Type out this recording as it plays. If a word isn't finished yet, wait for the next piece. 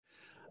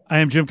I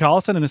am Jim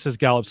Collison, and this is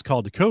Gallup's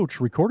Call to Coach,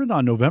 recorded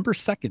on November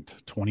 2nd,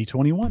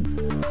 2021.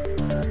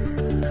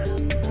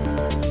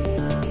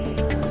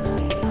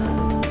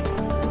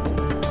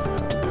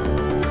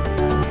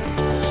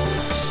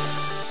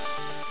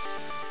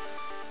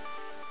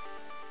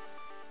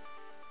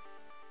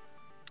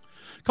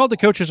 Call to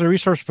Coach is a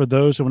resource for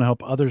those who want to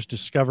help others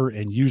discover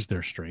and use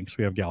their strengths.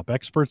 We have Gallup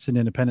experts and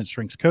independent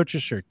strengths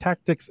coaches share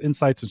tactics,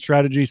 insights, and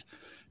strategies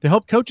to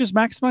help coaches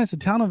maximize the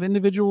talent of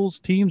individuals,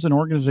 teams, and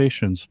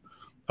organizations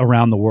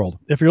around the world.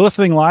 If you're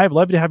listening live,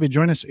 love to have you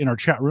join us in our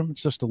chat room.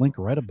 It's just a link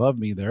right above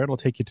me there. It'll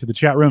take you to the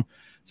chat room.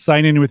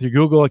 Sign in with your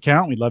Google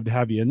account. We'd love to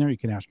have you in there. You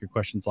can ask your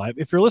questions live.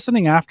 If you're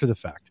listening after the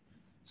fact,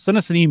 send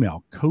us an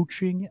email,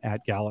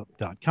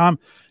 coaching@gallup.com.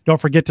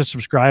 Don't forget to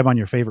subscribe on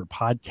your favorite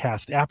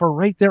podcast app or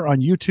right there on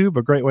YouTube.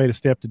 A great way to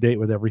stay up to date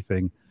with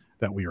everything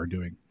that we are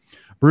doing.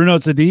 Bruno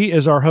Zadi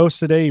is our host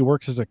today. He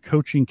works as a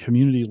coaching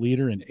community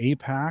leader in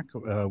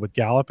APAC with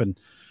Gallup. And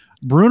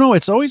Bruno,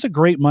 it's always a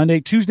great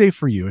Tuesday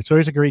for you. It's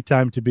always a great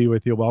time to be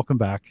with you. Welcome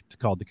back to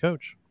Call the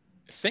Coach.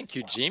 Thank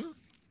you, Jim.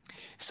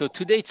 So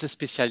today it's a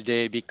special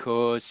day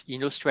because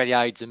in Australia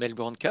it's the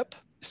Melbourne Cup.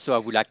 So I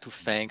would like to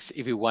thank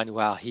everyone who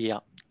are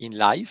here in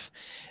live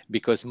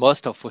because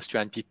most of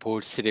Australian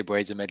people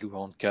celebrate the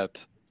Melbourne Cup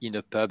in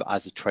a pub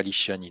as a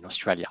tradition in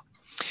Australia.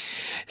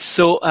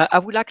 So I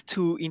would like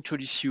to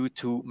introduce you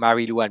to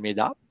Marilu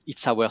Almeida.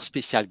 It's our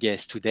special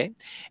guest today.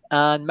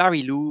 And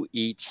Marilu,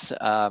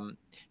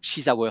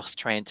 she's our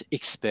strength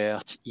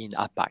expert in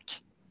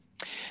APAC.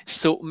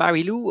 So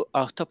Marilu,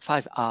 our top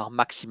 5 are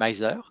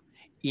maximizer,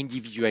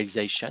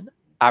 individualization,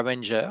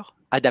 arranger,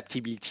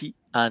 adaptability,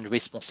 and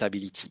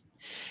responsibility,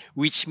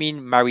 which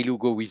means Marilu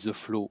go with the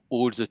flow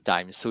all the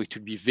time. So it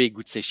will be a very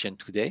good session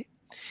today.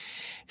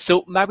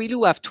 So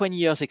Marilu have 20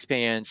 years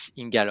experience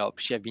in Gallup.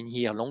 She has been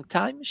here a long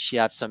time. She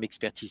has some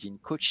expertise in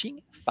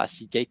coaching,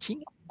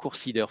 facilitating,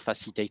 course leader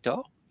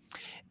facilitator,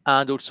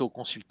 and also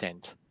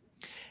consultant.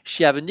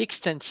 She has an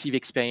extensive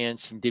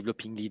experience in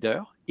developing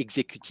leader,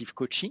 executive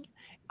coaching,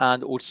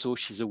 and also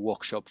she's a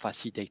workshop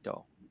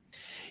facilitator.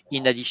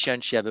 In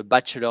addition, she has a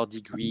bachelor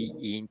degree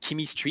in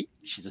chemistry.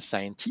 She's a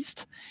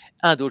scientist,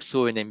 and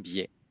also an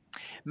MBA.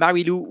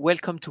 Marilu,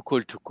 welcome to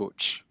Call to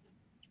Coach.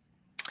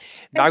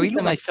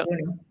 Marilu,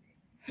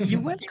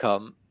 you're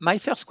welcome. My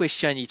first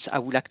question is, I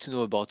would like to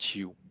know about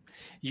you.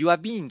 You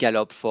have been in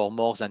Gallup for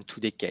more than 2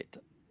 decades.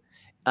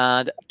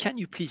 And can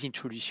you please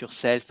introduce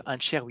yourself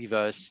and share with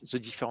us the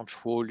different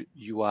role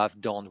you have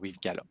done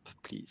with Gallup,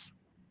 please?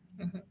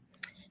 Mm-hmm.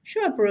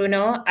 Sure,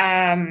 Bruno.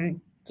 I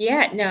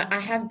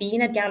have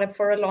been at Gallup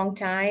for a long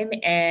time.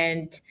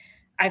 And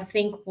I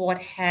think what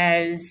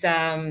has,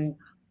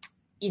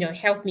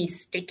 helped me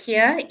stick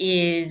here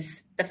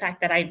is the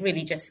fact that I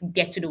really just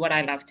get to do what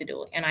I love to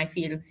do. And I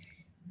feel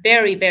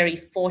very, very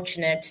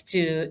fortunate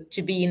to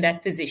be in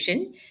that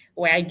position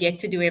where I get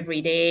to do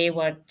every day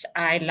what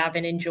I love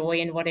and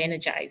enjoy and what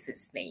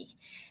energizes me.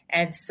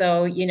 And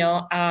so,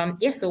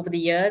 over the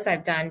years,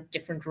 I've done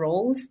different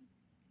roles.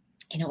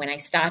 When I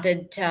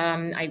started,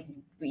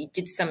 we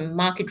did some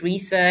market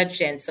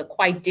research, and so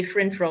quite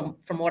different from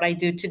what I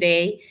do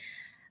today.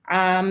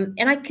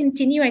 And I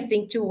continue, I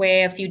think, to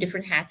wear a few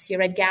different hats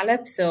here at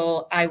Gallup.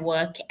 So I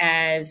work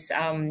as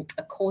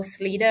a course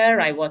leader,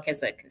 I work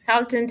as a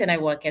consultant, and I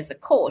work as a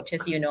coach,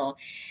 as you know.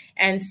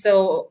 And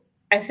so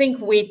I think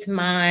with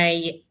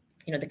my,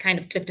 the kind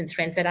of Clifton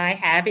strengths that I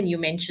have, and you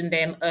mentioned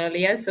them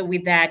earlier. So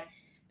with that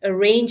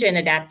range and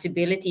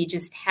adaptability,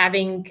 just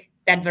having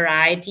that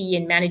variety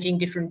and doing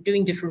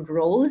different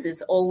roles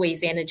is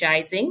always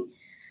energizing.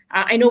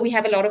 I know we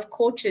have a lot of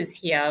coaches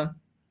here.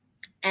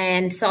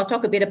 And so I'll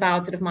talk a bit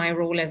about sort of my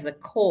role as a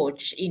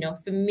coach.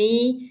 For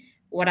me,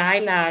 what I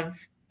love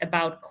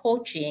about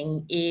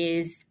coaching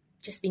is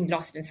just being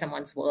lost in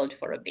someone's world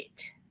for a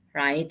bit,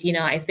 right?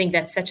 I think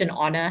that's such an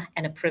honor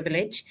and a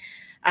privilege.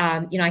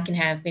 I can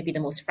have maybe the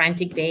most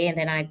frantic day, and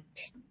then I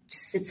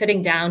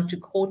sitting down to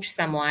coach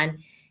someone,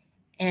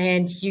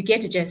 and you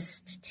get to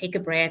just take a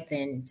breath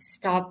and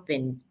stop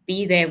and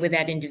be there with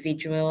that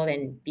individual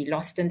and be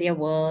lost in their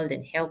world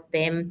and help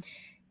them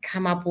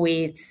come up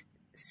with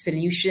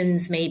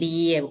solutions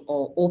maybe,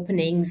 or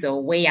openings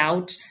or way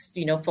out,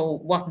 for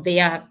what they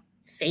are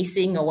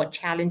facing or what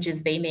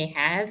challenges they may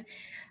have.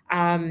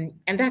 And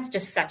that's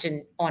just such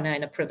an honor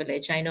and a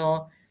privilege. I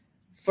know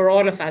for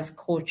all of us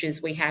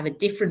coaches, we have a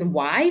different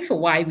why for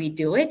why we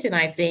do it. And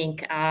I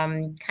think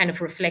kind of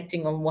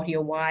reflecting on what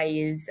your why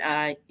is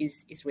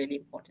really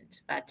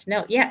important. But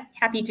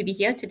happy to be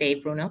here today,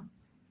 Bruno.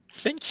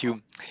 Thank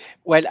you.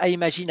 Well, I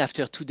imagine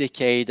after 2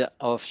 decades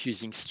of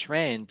using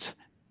strength,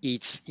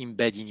 it's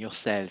embedded in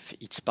yourself.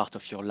 It's part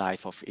of your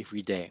life of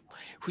every day.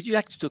 Would you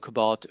like to talk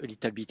about a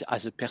little bit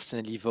as a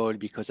personal level?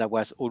 Because I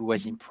was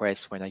always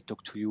impressed when I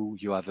talked to you.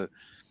 You have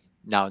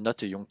now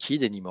not a young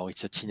kid anymore.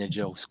 It's a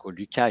teenager who's called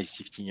Luca. He's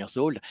 15 years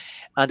old.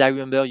 And I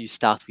remember you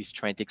start with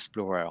Strength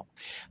Explorer.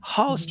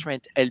 How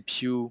strength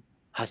helped you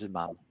as a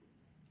mom?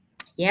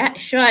 Yeah,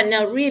 sure.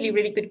 No, really,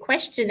 really good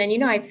question.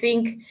 And, I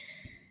think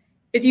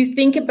as you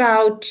think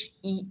about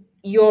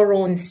your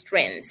own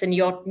strengths and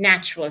your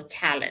natural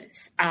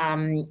talents.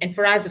 And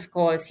for us, of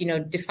course,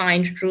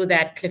 defined through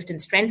that Clifton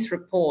Strengths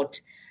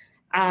report,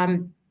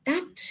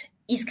 that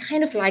is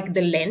kind of like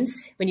the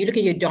lens. When you look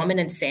at your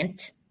dominant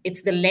scent,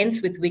 it's the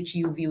lens with which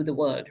you view the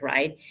world,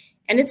 right?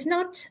 And it's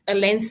not a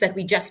lens that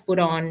we just put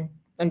on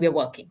when we're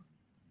working.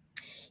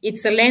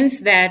 It's a lens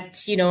that,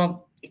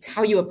 it's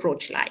how you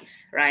approach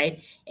life,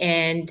 right?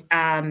 And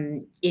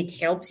it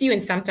helps you,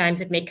 and sometimes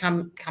it may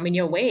come in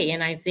your way.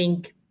 And I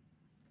think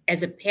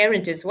as a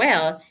parent as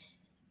well,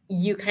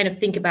 you kind of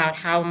think about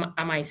how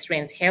are my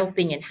strengths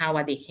helping and how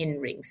are they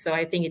hindering. So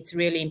I think it's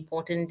really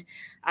important.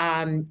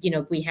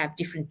 We have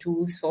different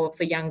tools for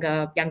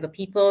younger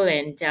people,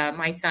 and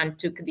my son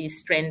took these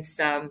strengths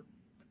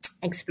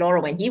Explorer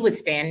when he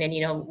was 10,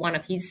 and one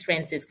of his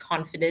strengths is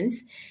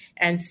confidence,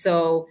 and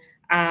so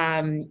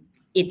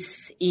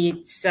it's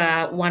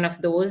one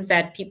of those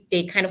that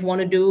they kind of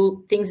want to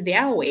do things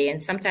their way. And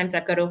sometimes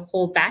I've got to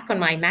hold back on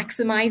my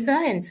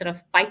maximizer and sort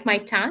of bite my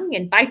tongue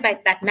and bite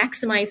that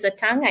maximizer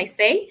tongue, I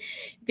say,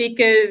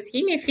 because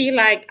he may feel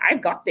like,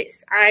 I've got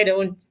this. I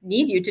don't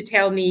need you to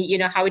tell me,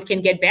 how it can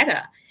get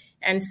better.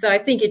 And so I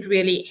think it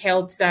really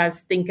helps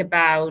us think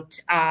about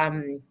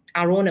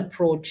our own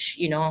approach,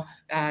 in all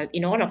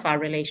of our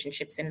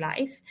relationships in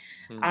life,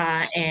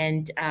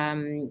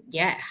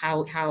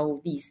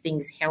 how these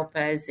things help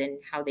us and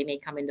how they may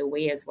come in the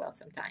way as well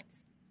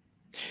sometimes.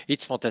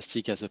 It's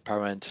fantastic as a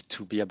parent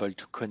to be able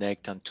to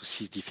connect and to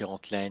see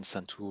different lenses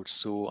and to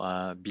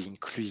also be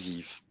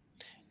inclusive.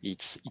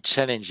 It's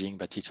challenging,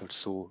 but it's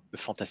also a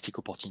fantastic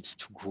opportunity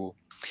to grow.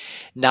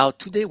 Now,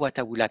 today, what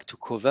I would like to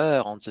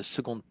cover on the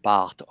second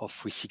part of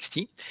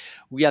 360,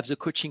 we have the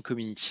coaching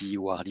community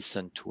who are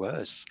listening to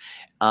us,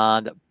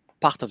 and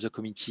part of the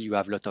community, you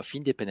have a lot of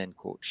independent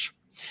coach.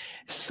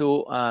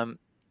 So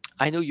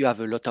I know you have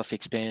a lot of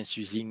experience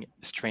using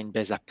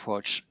strength-based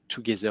approach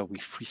together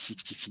with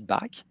 360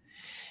 feedback,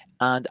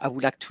 and I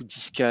would like to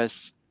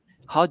discuss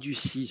how do you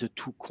see the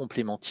two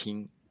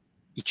complementing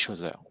each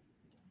other?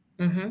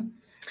 Mm-hmm.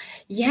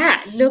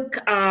 Yeah, look,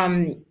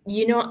 I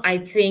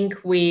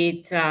think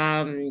with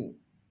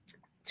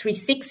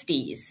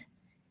 360s,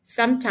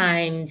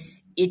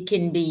 sometimes it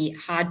can be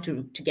hard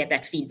to get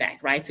that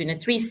feedback, right? So in a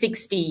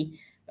 360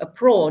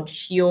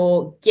 approach,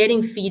 you're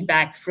getting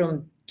feedback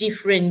from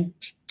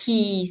different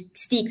key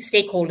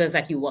stakeholders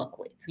that you work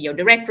with, your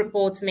direct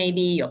reports,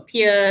 maybe your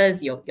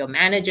peers, your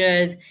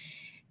managers,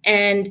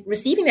 and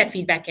receiving that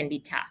feedback can be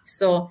tough.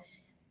 So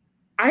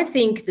I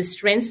think the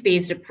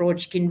strengths-based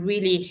approach can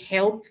really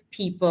help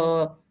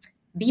people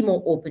be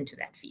more open to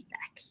that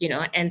feedback,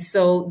 And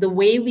so the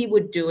way we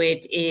would do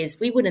it is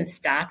we wouldn't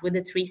start with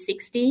a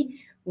 360.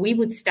 We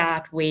would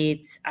start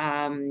with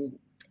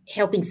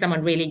helping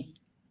someone really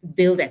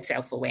build that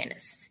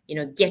self-awareness,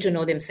 get to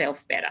know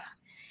themselves better.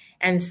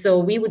 And so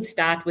we would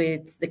start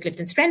with the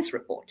Clifton Strengths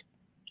report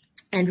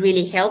and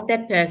really help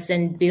that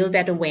person build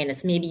that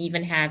awareness, maybe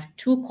even have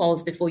 2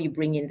 calls before you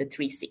bring in the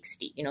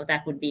 360.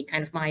 That would be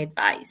kind of my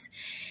advice.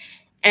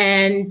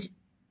 And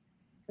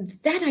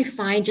that I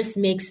find just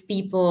makes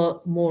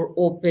people more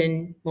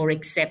open, more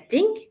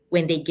accepting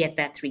when they get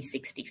that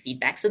 360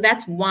 feedback. So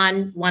that's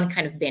one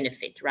kind of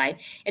benefit,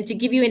 right? And to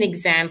give you an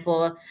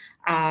example,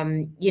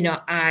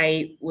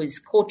 I was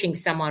coaching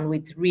someone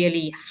with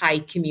really high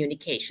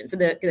communication. So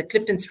the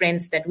Clifton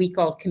Strengths that we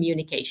call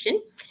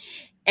communication.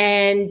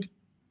 And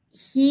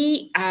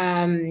he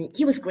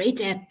was great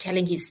at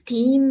telling his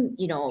team,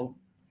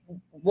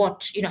 how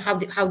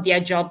their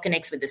job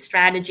connects with the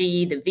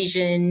strategy, the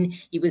vision.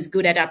 He was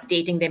good at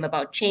updating them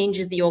about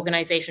changes the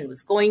organization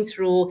was going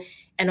through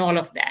and all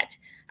of that.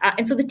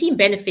 And so the team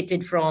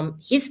benefited from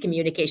his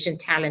communication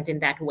talent in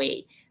that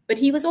way. But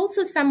he was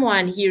also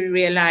someone he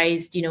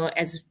realized,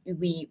 as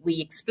we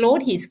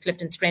explored his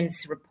Clifton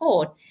Strengths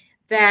report,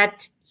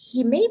 that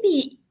he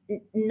maybe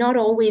not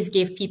always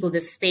gave people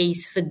the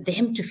space for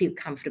them to feel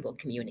comfortable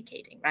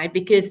communicating, right?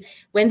 Because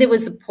when there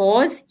was a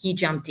pause, he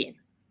jumped in.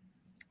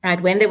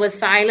 Right? When there was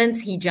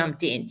silence, he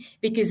jumped in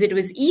because it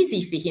was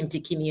easy for him to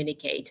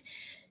communicate.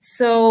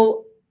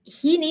 So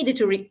he needed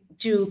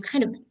to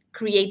kind of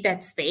create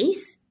that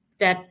space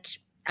that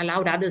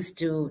allowed others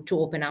to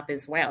open up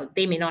as well.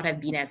 They may not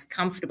have been as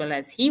comfortable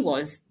as he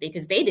was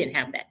because they didn't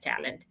have that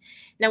talent.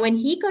 Now, when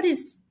he got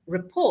his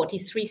report,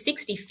 his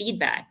 360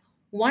 feedback,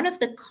 one of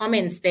the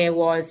comments there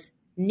was,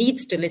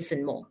 needs to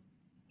listen more,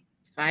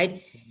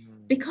 right?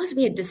 Because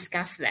we had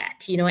discussed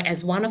that,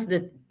 as one of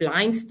the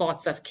blind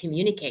spots of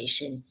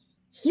communication,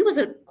 he was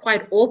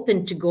quite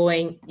open to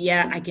going,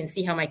 yeah, I can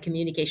see how my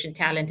communication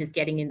talent is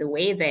getting in the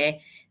way there.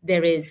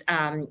 There is,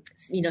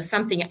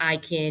 something I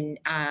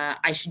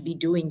should be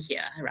doing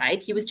here,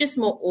 right? He was just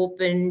more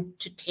open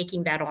to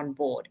taking that on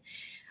board.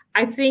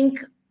 I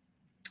think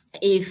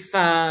if,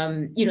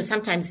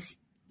 sometimes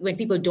when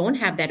people don't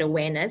have that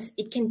awareness,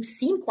 it can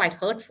seem quite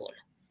hurtful.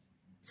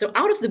 So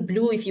out of the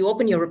blue, if you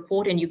open your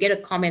report and you get a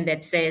comment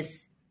that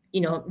says,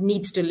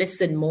 needs to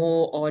listen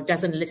more or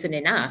doesn't listen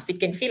enough, it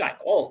can feel like,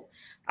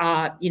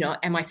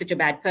 am I such a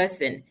bad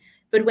person?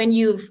 But when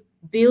you've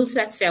built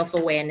that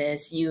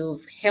self-awareness,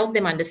 you've helped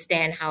them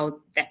understand how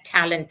that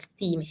talent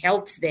theme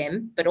helps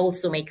them, but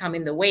also may come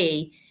in the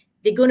way,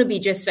 they're going to be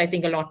just, I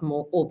think, a lot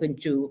more open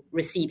to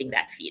receiving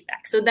that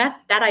feedback. So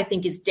that I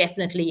think is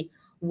definitely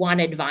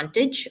one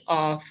advantage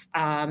of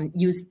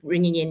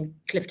bringing in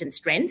Clifton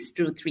Strengths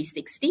through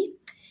 360.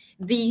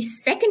 The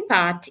second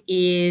part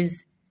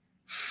is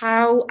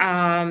how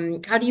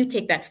do you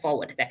take that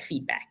forward, that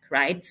feedback,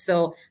 right?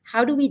 So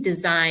how do we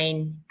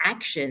design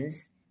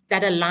actions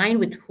that align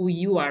with who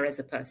you are as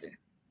a person?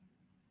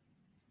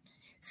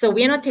 So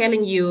we're not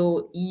telling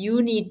you,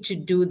 you need to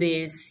do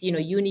this,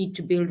 you need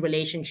to build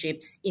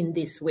relationships in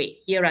this way.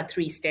 Here are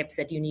 3 steps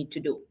that you need to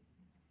do.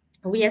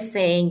 We are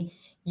saying,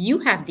 you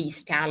have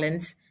these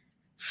talents.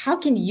 How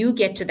can you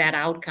get to that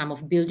outcome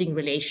of building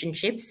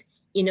relationships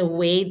in a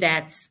way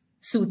that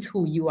suits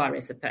who you are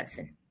as a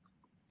person,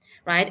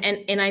 right?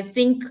 And I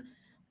think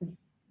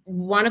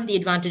one of the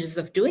advantages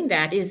of doing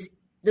that is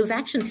those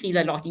actions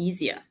feel a lot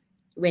easier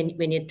when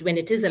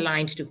it is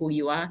aligned to who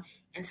you are.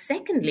 And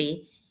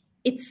secondly,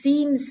 it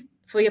seems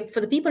for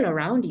the people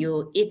around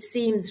you, it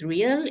seems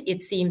real,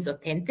 it seems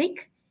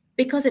authentic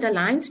because it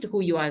aligns to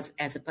who you are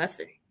as a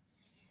person.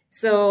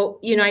 So,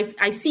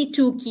 I see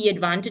 2 key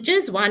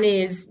advantages. One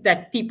is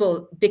that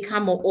people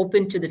become more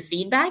open to the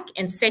feedback.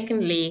 And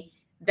secondly,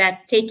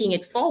 that taking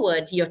it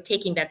forward, you're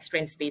taking that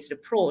strengths-based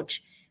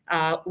approach,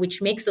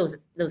 which makes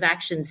those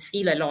actions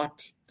feel a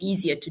lot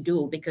easier to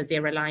do because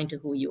they're aligned to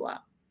who you are.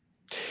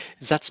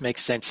 That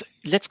makes sense.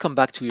 Let's come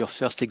back to your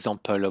first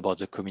example about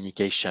the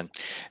communication.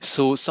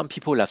 So some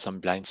people have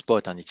some blind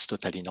spot and it's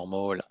totally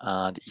normal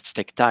and it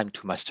takes time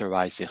to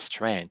masterize their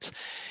strength.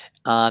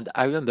 And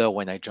I remember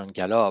when I joined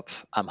Gallup,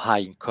 I'm high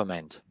in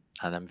command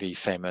and I'm very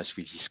famous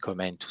with this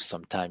command to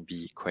sometimes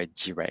be quite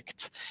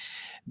direct.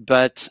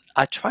 But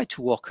I try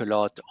to work a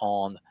lot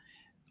on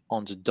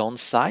the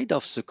downside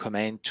of the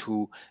command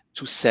to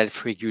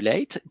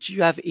self-regulate. Do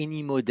you have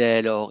any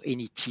model or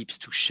any tips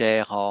to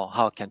share, or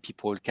how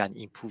people can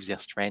improve their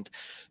strength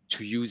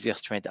to use their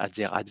strength as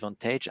their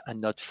advantage and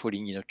not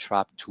falling in a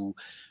trap to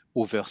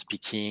over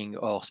speaking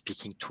or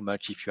speaking too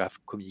much if you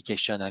have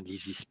communication and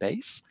leave this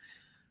space?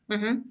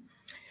 Mm-hmm.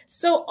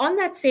 So on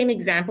that same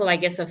example, I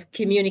guess, of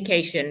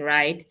communication,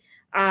 right?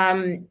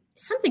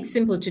 Something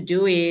simple to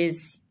do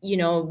is,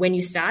 when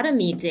you start a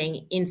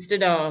meeting,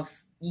 instead of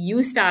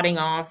you starting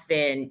off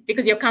and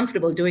because you're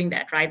comfortable doing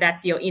that, right?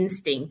 That's your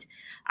instinct.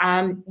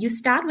 You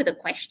start with a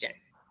question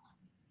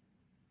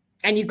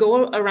and you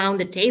go around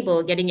the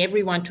table getting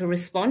everyone to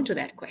respond to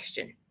that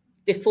question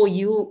before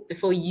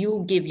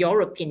you give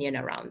your opinion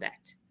around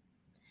that,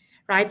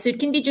 right? So it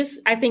can be just,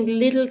 I think,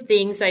 little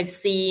things I've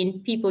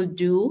seen people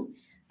do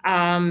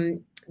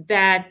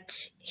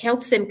that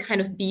helps them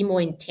kind of be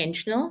more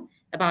intentional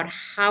about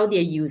how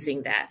they're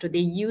using that, or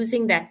they're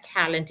using that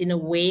talent in a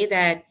way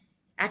that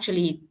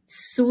actually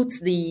suits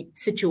the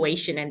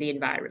situation and the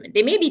environment.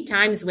 There may be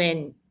times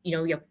when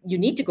you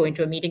need to go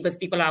into a meeting because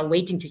people are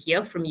waiting to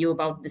hear from you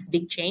about this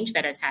big change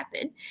that has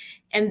happened,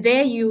 and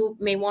there you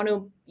may want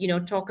to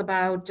talk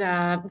about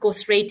go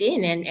straight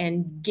in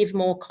and give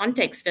more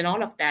context and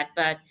all of that.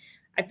 But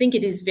I think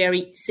it is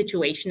very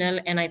situational,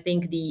 and I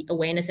think the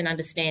awareness and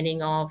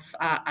understanding of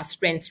our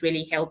strengths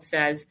really helps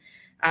us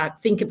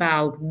think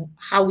about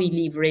how we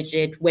leverage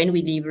it, when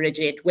we leverage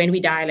it, when we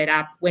dial it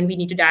up, when we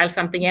need to dial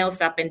something else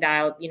up and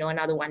dial,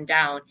 another one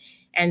down.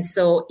 And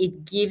so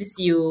it gives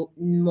you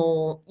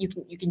more,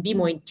 you can be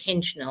more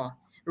intentional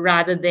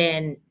rather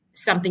than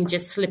something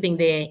just slipping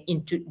there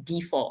into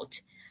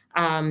default.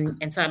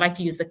 And so I like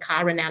to use the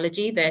car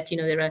analogy that,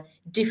 there are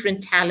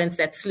different talents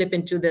that slip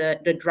into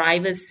the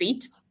driver's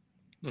seat.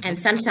 Mm-hmm. And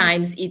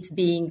sometimes it's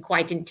being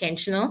quite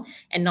intentional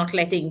and not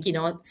letting,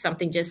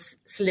 something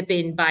just slip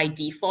in by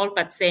default,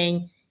 but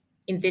saying,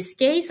 in this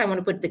case, I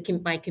want to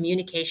put my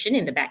communication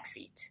in the back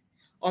seat.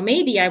 Or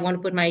maybe I want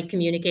to put my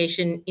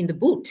communication in the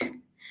boot,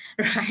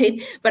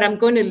 right? But I'm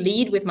going to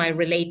lead with my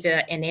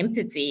relator and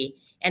empathy.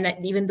 And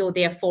even though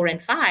they are 4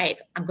 and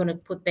 5, I'm going to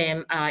put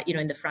them,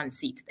 in the front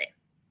seat there.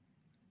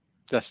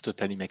 That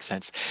totally makes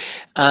sense.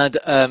 And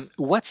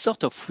what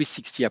sort of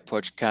 360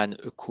 approach can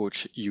a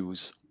coach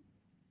use?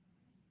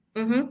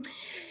 Mm-hmm.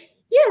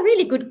 Yeah,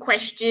 really good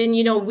question.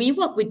 We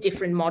work with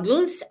different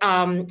models.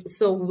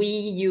 So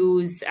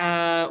we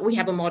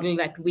have a model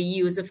that we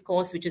use, of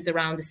course, which is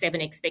around the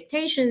 7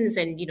 expectations.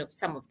 And,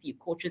 some of you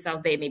coaches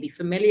out there may be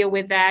familiar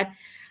with that.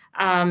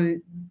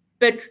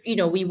 But,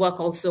 we work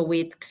also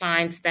with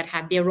clients that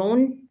have their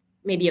own,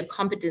 maybe a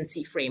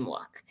competency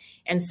framework.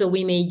 And so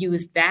we may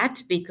use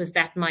that because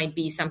that might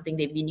be something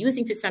they've been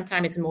using for some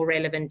time. It's more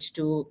relevant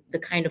to the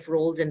kind of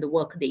roles and the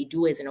work they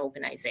do as an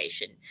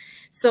organization.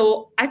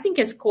 So I think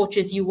as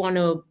coaches, you want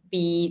to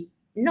be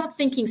not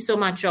thinking so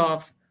much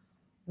of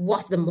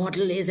what the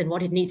model is and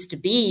what it needs to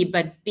be,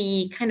 but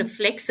be kind of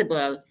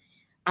flexible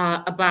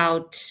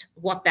about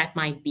what that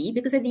might be.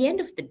 Because at the end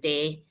of the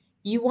day,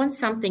 you want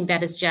something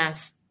that is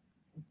just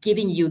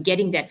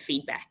getting that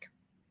feedback.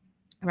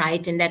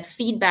 right? And that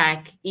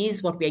feedback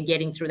is what we're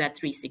getting through that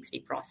 360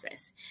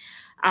 process.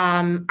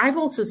 I've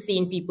also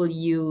seen people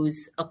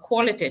use a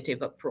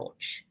qualitative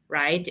approach,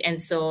 right?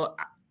 And so,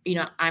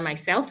 I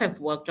myself have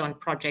worked on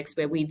projects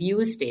where we've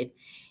used it.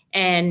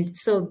 And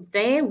so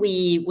there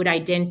we would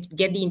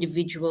get the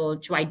individual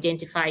to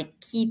identify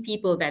key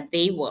people that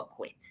they work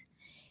with.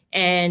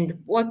 And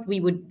what we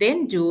would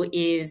then do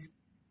is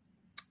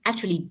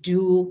actually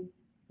do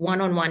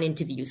one-on-one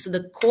interviews. So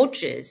the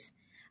coaches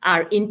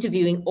are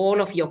interviewing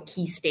all of your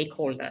key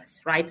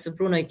stakeholders, right? So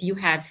Bruno, if you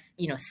have,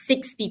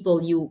 6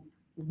 people you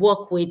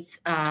work with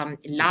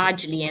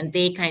largely, and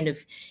they kind of,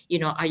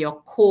 are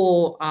your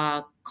core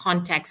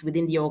contacts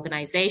within the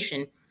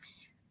organization,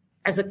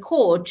 as a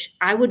coach,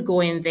 I would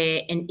go in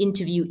there and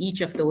interview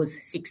each of those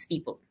 6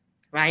 people,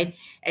 right?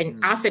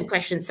 And ask them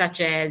questions such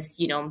as,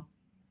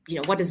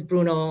 what does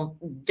Bruno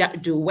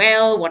do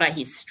well? What are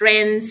his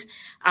strengths?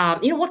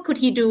 What could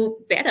he do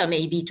better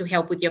maybe to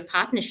help with your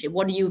partnership?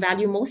 What do you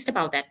value most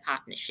about that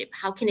partnership?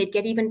 How can it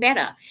get even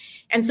better?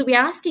 And so we're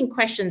asking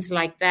questions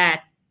like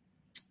that.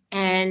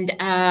 And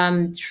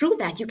through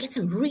that, you get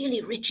some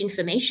really rich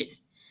information,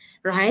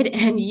 right?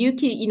 And you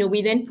can,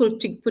 we then put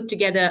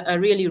together a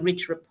really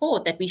rich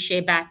report that we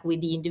share back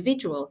with the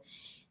individual.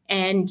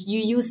 And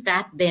you use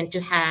that then to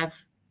have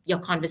your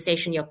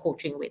conversation, your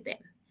coaching with them.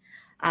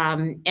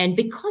 And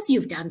because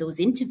you've done those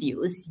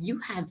interviews, you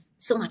have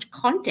so much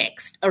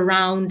context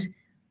around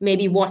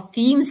maybe what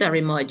themes are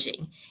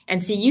emerging.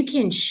 And so you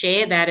can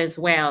share that as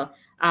well.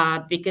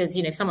 Because,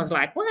 if someone's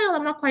like, well,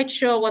 I'm not quite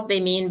sure what they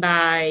mean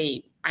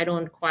by, I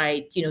don't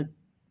quite,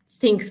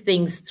 think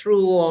things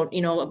through, or,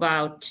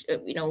 about,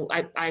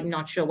 I'm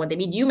not sure what they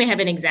mean. You may have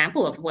an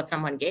example of what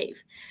someone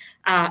gave.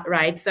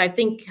 Right. So I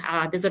think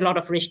there's a lot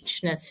of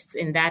richness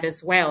in that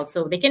as well.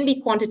 So they can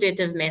be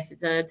quantitative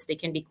methods. They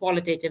can be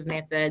qualitative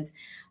methods.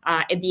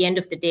 At the end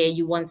of the day,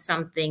 you want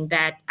something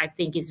that I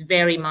think is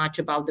very much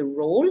about the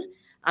role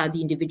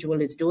the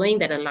individual is doing,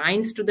 that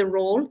aligns to the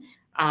role,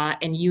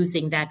 and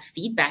using that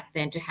feedback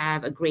then to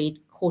have a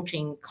great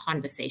coaching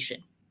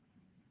conversation.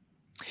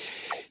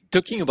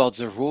 Talking about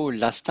the role,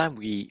 last time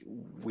we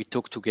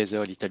talked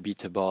together a little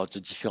bit about the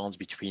difference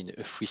between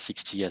a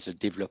 360 as a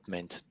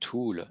development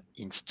tool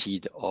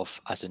instead of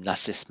as an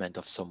assessment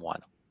of someone.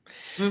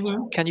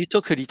 Mm-hmm. Can you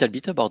talk a little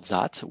bit about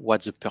that?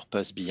 What's the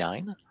purpose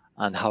behind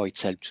and how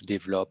it's helped to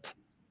develop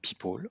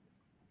people?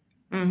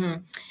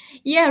 Mm-hmm.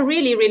 Yeah,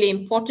 really, really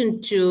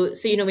important so,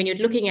 when you're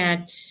looking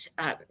at,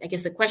 I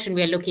guess the question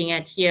we're looking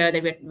at here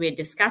that we're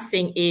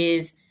discussing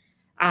is,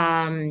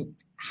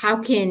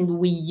 how can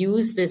we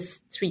use this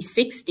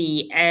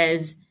 360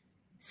 as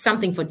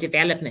something for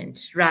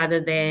development rather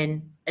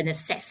than an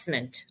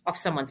assessment of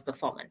someone's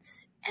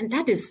performance? And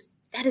that is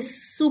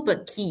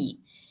super key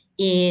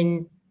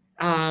in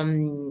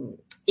having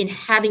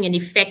an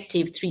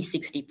effective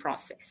 360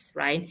 process,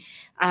 right?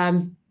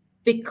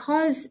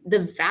 Because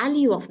the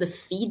value of the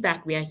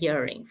feedback we are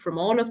hearing from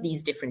all of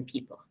these different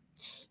people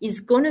is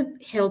going to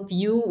help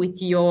you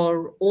with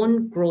your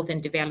own growth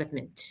and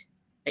development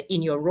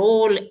in your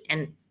role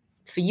and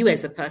for you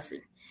as a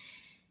person.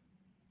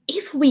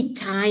 If we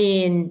tie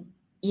in,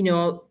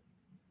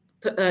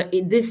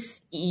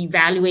 this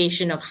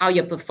evaluation of how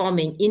you're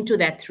performing into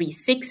that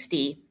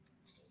 360,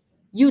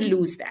 you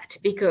lose that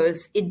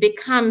because it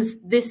becomes,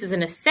 this is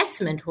an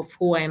assessment of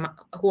who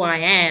I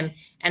am,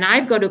 and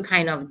I've got to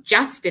kind of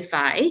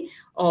justify,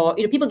 or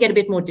people get a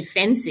bit more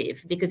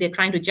defensive because they're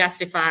trying to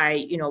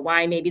justify,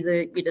 why maybe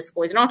the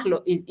score is not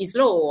low, is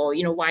low, or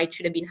why it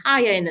should have been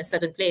higher in a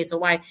certain place, or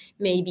why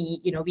maybe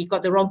we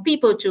got the wrong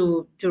people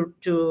to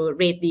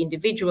rate the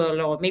individual,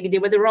 or maybe they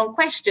were the wrong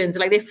questions.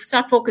 Like they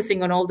start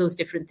focusing on all those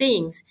different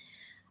things.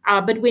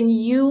 But when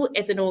you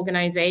as an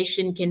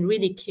organization can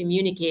really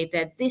communicate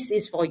that this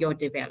is for your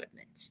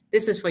development,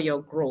 this is for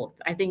your growth,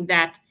 I think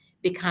that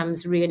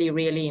becomes really,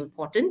 really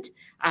important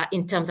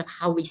in terms of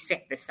how we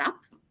set this up.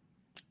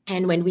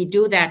 And when we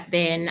do that,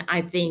 then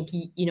I think,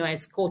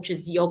 as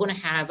coaches, you're going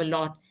to have a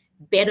lot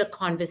better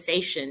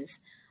conversations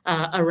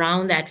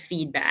around that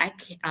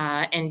feedback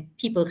and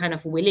people kind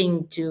of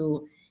willing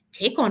to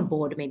take on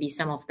board maybe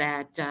some of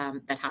that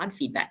hard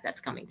feedback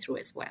that's coming through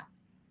as well.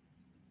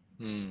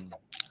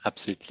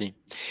 Absolutely.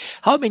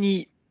 How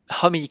many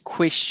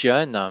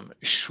questions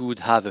should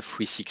have a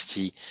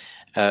 360,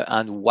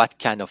 and what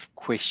kind of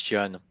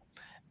question?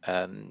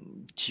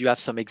 Do you have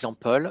some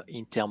example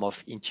in terms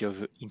of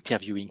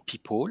interviewing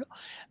people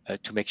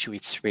to make sure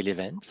it's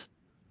relevant?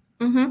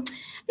 Mm-hmm.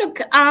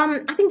 Look,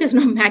 I think there's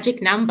no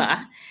magic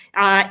number.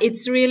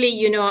 It's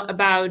really,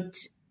 about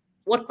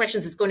what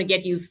questions is going to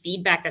get you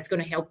feedback that's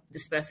going to help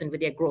this person with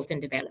their growth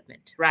and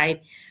development,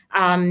 right?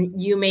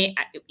 You may,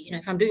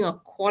 if I'm doing a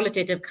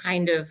qualitative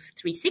kind of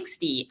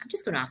 360, I'm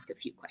just going to ask a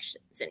few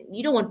questions. And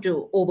you don't want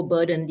to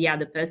overburden the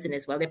other person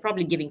as well. They're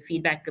probably giving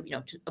feedback,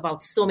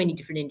 about so many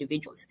different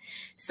individuals.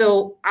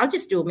 So I'll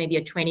just do maybe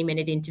a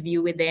 20-minute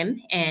interview with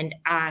them and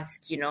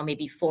ask,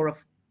 maybe 4 or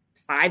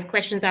 5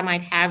 questions I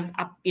might have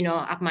up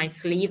my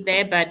sleeve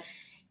there. But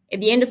at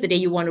the end of the day,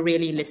 you want to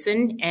really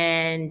listen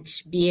and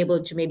be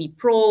able to maybe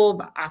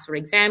probe, ask for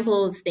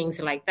examples, things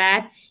like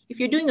that. If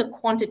you're doing a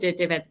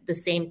quantitative at the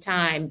same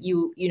time,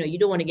 you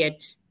don't want to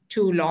get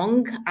too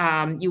long.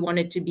 You want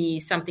it to be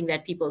something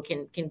that people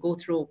can go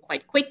through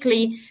quite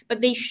quickly,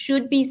 but they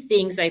should be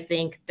things, I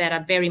think, that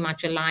are very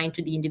much aligned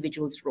to the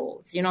individual's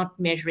roles. You're not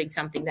measuring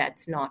something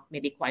that's not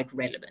maybe quite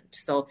relevant.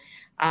 So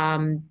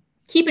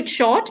keep it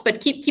short, but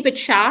keep it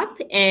sharp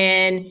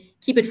and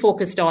keep it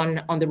focused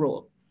on the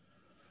role.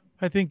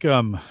 I think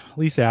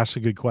Lisa asked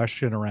a good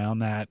question around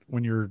that.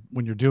 When you're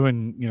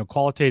doing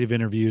qualitative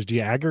interviews, do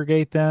you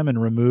aggregate them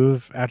and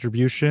remove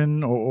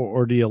attribution,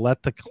 or do you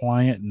let the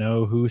client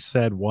know who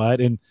said what,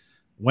 and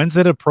when's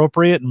it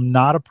appropriate and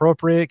not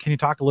appropriate? Can you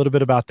talk a little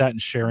bit about that and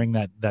sharing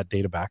that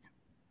data back?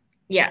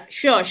 Yeah,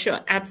 sure,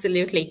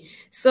 absolutely.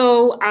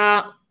 So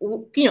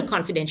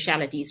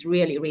confidentiality is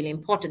really, really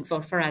important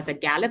for us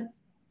at Gallup.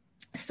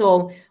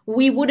 So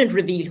we wouldn't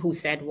reveal who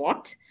said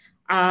what.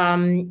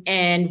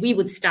 And we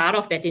would start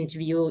off that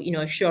interview,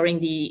 assuring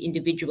the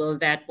individual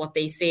that what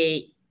they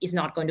say is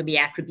not going to be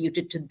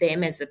attributed to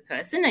them as a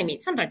person. I mean,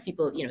 sometimes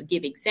people,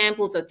 give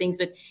examples or things,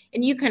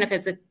 and you kind of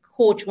as a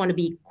coach want to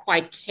be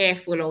quite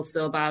careful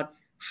also about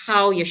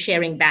how you're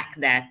sharing back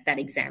that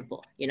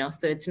example,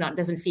 so it's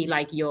doesn't feel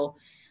like you're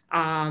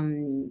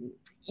kind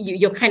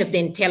of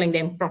then telling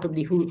them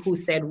probably who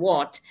said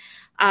what.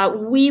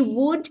 We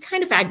would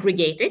kind of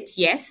aggregate it,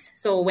 yes.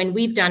 So when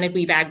we've done it,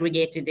 we've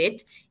aggregated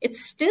it. It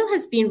still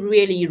has been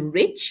really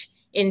rich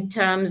in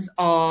terms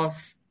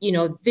of,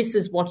 this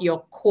is what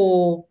your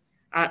core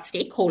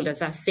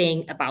stakeholders are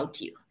saying about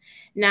you.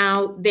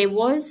 Now, there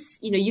was,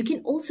 you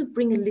can also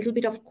bring a little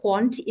bit of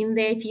quant in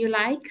there if you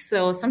like.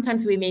 So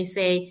sometimes we may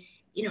say,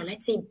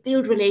 let's say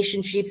build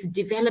relationships,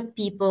 develop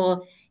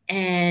people,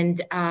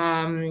 and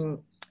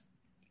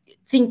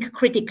think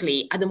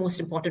critically are the most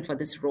important for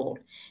this role.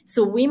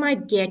 So we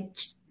might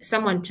get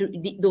someone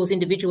those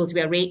individuals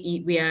we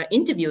are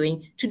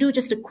interviewing to do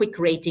just a quick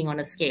rating on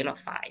a scale of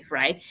 5,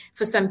 right,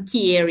 for some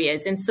key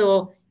areas. And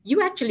so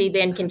you actually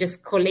then can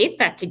just collate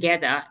that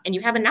together and you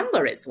have a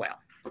number as well,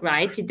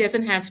 right? It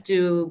doesn't have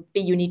to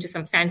be unique to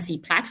some fancy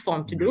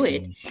platform to do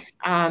it.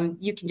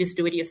 You can just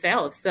do it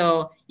yourself.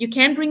 So you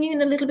can bring in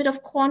a little bit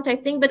of quant, I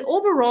think, but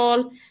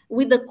overall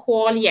with the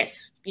qual,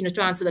 yes,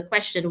 to answer the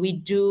question, we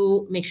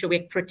do make sure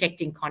we're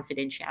protecting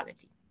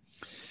confidentiality.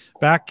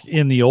 Back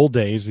in the old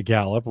days at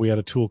Gallup, we had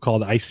a tool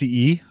called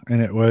ICE,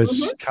 and it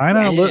was kind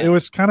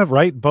of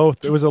right.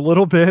 Both. It was a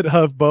little bit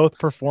of both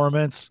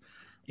performance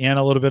and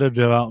a little bit of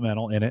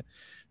developmental in it.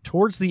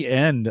 Towards the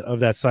end of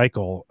that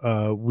cycle,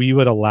 we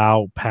would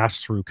allow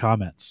pass-through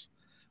comments,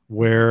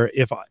 where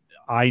if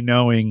I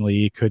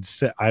knowingly could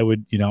say, I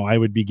would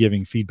be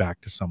giving feedback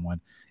to someone,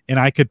 and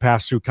I could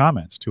pass through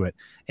comments to it.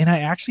 And I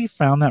actually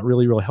found that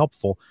really, really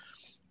helpful.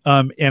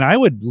 And I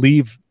would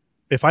leave,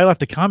 if I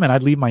left a comment,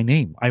 I'd leave my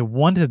name. I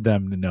wanted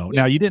them to know.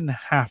 Now, you didn't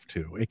have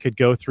to. It could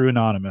go through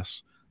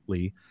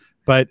anonymously.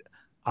 But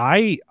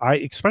I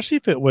especially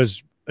if it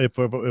was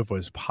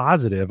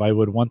positive, I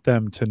would want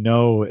them to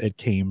know it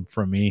came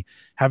from me.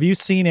 Have you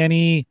seen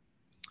any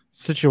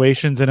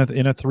situations in a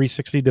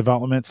 360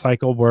 development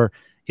cycle where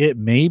it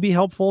may be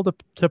helpful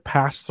to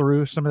pass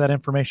through some of that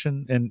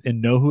information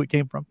and know who it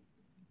came from?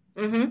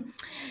 Mm-hmm.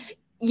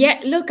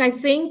 Yeah, look, I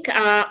think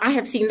I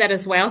have seen that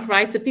as well,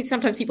 right? So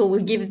sometimes people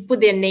will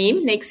put their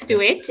name next to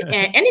it,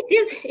 and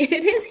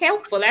it is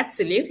helpful,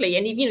 absolutely.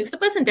 And if the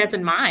person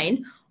doesn't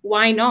mind,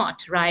 why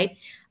not, right?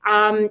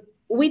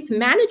 With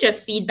manager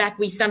feedback,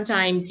 we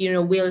sometimes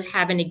will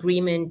have an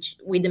agreement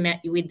with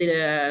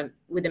the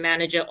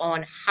manager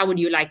on how would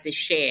you like this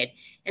shared,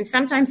 and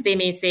sometimes they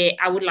may say,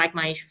 I would like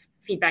my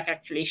feedback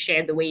actually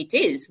shared the way it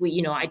is.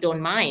 I don't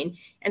mind.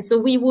 And so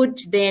we would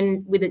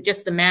then, with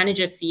just the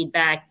manager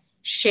feedback,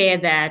 share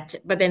that.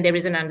 But then there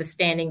is an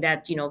understanding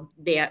that,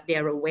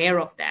 they're aware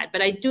of that.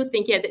 But I do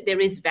think, that there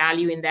is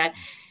value in that.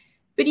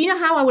 But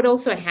how I would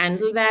also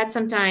handle that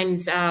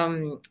sometimes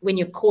when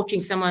you're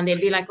coaching someone,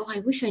 they'll be like, oh, I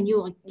wish I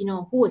knew,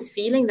 who was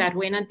feeling that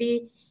way. And I'd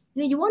be,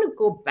 you want to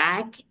go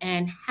back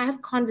and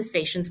have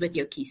conversations with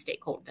your key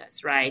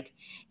stakeholders, right?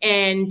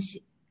 And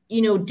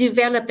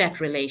develop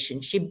that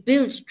relationship,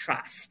 build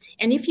trust.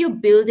 And if you're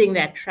building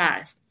that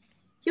trust,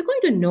 you're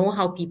going to know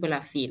how people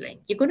are feeling.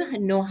 You're going to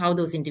know how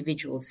those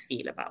individuals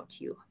feel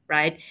about you,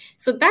 right?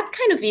 So that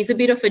kind of is a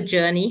bit of a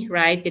journey,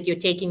 right, that you're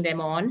taking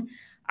them on.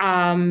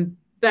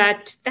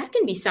 But that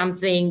can be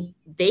something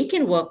they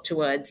can work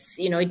towards,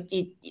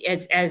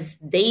 as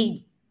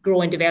they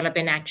grow and develop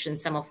and action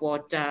some of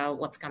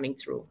what's coming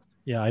through.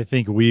 Yeah, I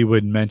think we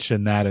would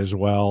mention that as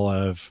well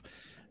of,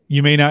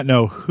 you may not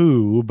know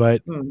who,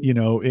 but, you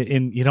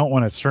don't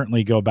want to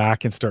certainly go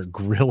back and start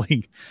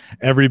grilling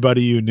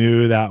everybody you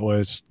knew that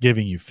was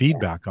giving you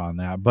feedback on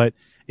that. But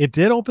it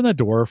did open the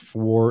door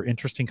for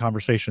interesting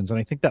conversations. And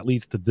I think that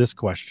leads to this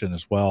question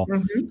as well.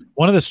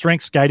 One of the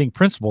strengths guiding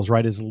principles,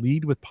 right, is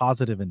lead with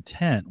positive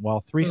intent,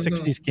 while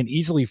 360s can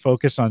easily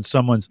focus on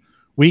someone's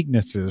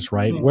weaknesses,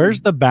 right? Where's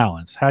the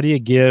balance? How do you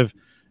give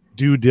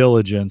due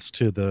diligence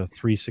to the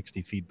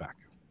 360 feedback?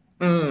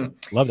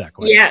 Love that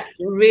question. Yeah,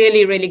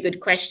 really, really good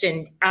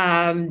question.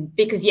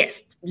 Because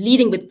yes,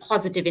 leading with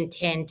positive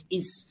intent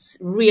is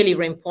really,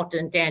 really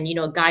important and,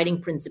 a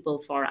guiding principle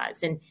for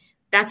us. And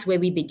that's where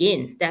we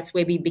begin. That's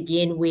where we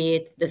begin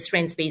with the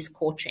strengths-based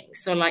coaching.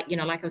 So like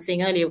I was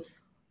saying earlier,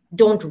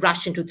 don't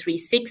rush into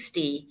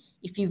 360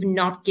 if you've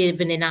not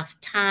given enough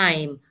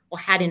time or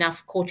had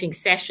enough coaching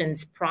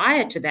sessions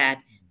prior to that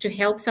to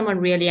help someone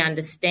really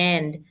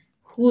understand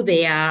who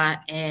they are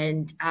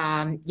and,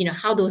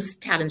 how those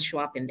talents show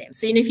up in them.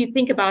 So, if you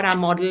think about our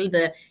model,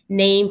 the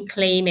name,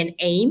 claim, and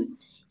aim,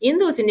 in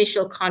those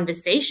initial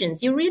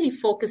conversations, you're really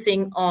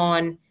focusing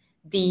on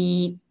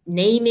the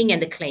naming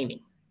and the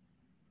claiming,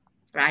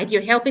 right?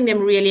 You're helping them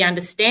really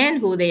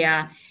understand who they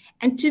are.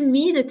 And to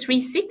me, the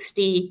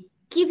 360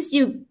 gives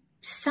you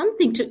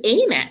something to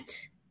aim at.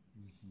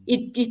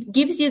 It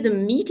gives you the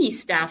meaty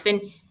stuff.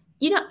 And,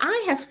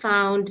 I have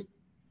found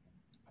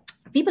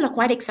people are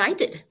quite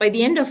excited by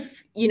the end of,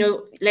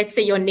 let's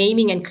say your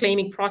naming and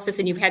claiming process,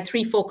 and you've had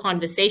 3-4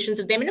 conversations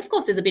with them. And of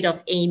course, there's a bit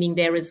of aiming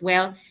there as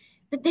well.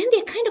 But then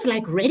they're kind of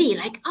like ready,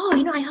 like,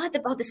 oh, I heard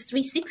about this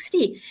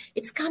 360.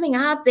 It's coming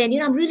up. And,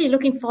 I'm really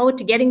looking forward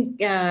to getting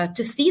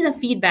to see the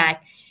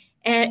feedback.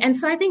 And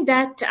so I think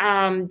that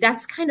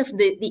that's kind of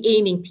the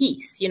aiming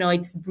piece.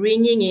 It's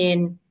bringing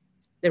in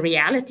the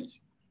reality.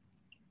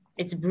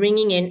 It's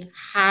bringing in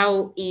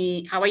how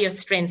are your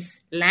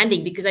strengths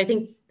landing? Because I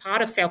think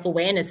part of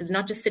self-awareness is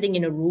not just sitting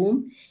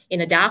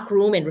in a dark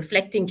room and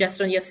reflecting just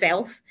on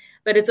yourself,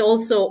 but it's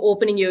also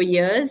opening your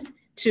ears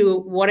to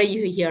what are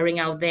you hearing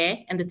out there.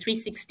 And the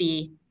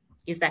 360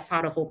 is that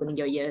part of opening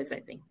your ears, I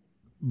think.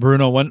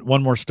 Bruno,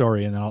 one more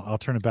story, and then I'll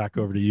turn it back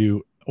over to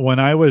you. When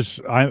I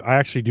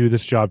actually do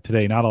this job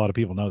today, not a lot of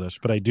people know this,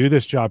 but I do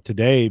this job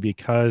today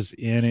because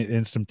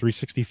in some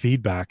 360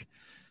 feedback,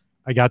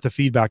 I got the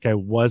feedback I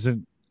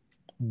wasn't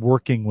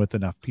working with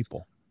enough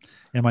people.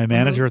 And my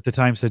manager at the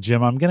time said,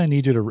 Jim, I'm going to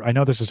need you to, I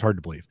know this is hard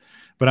to believe,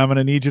 but I'm going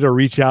to need you to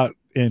reach out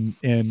and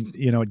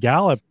at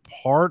Gallup,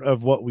 part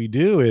of what we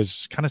do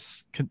is kind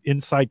of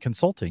inside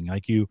consulting.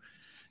 Like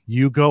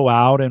you go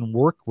out and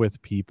work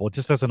with people. It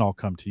just doesn't all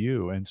come to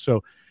you. And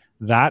so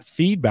that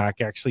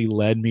feedback actually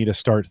led me to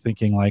start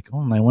thinking like,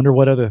 I wonder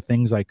what other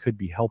things I could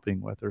be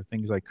helping with or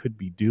things I could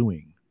be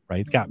doing.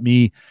 Right. It got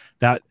me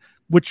that,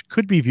 which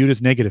could be viewed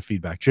as negative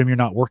feedback. Jim, you're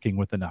not working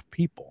with enough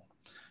people.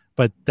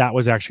 But that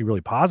was actually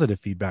really positive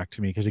feedback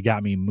to me because it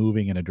got me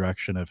moving in a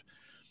direction of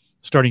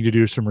starting to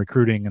do some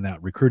recruiting, and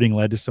that recruiting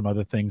led to some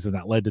other things, and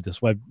that led to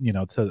this web,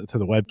 to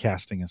the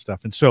webcasting and stuff.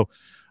 And so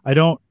I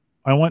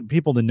want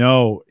people to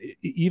know,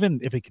 even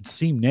if it can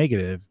seem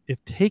negative,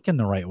 if taken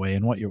the right way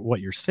and what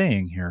you're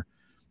saying here,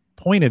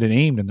 pointed and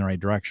aimed in the right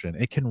direction,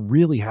 it can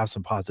really have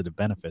some positive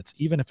benefits,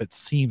 even if it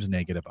seems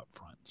negative up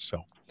front.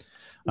 So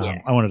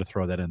I wanted to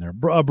throw that in there.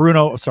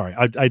 Bruno, sorry,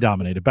 I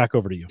dominated. Back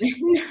over to you.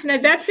 No,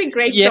 that's a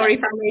great story.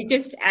 If I may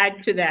just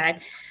add to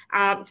that,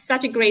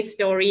 such a great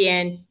story.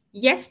 And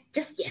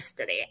just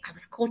yesterday, I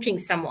was coaching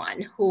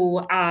someone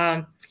who,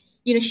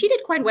 she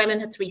did quite well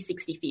in her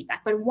 360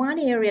 feedback, but one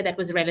area that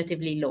was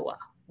relatively lower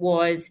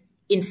was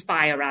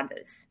inspire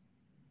others.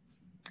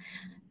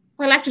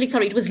 Well, actually,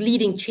 sorry, it was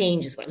leading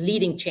change as well,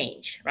 leading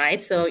change,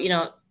 right? So,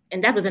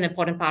 and that was an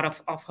important part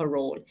of her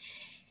role.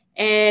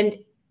 And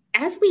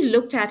as we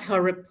looked at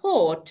her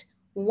report,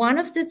 one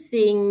of the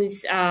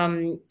things,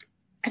 I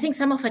think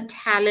some of her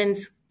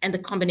talents and the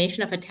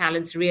combination of her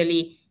talents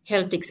really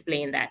helped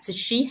explain that. So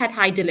she had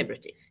high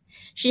deliberative.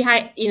 She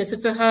had, so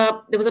for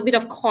her, there was a bit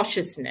of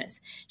cautiousness.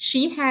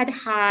 She had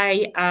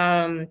high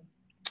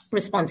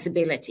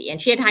responsibility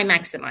and she had high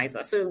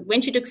maximizer. So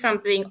when she took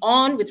something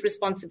on with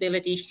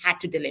responsibility, she had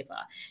to deliver.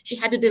 She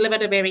had to deliver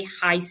at a very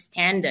high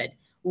standard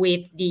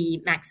with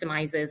the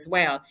maximizer as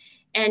well.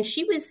 And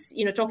she was,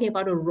 talking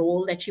about a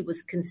role that she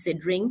was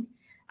considering,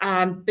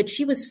 but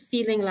she was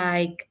feeling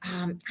like,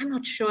 I'm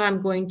not sure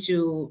I'm going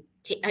to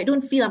I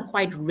don't feel I'm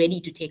quite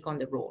ready to take on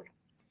the role,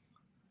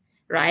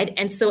 right?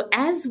 And so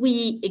as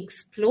we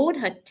explored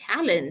her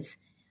talents,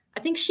 I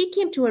think she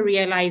came to a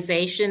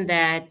realization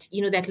that,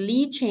 that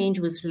lead change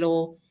was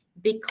low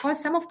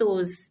because some of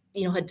those,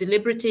 her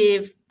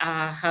deliberative,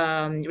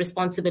 her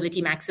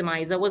responsibility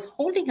maximizer was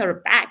holding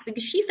her back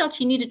because she felt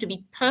she needed to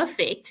be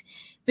perfect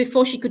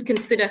before she could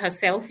consider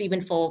herself even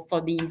for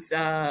these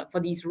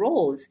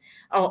roles,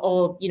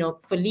 or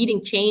for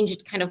leading change.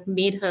 It kind of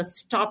made her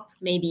stop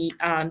maybe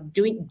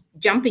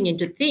jumping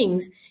into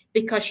things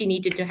because she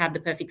needed to have the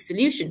perfect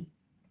solution.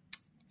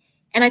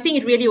 And I think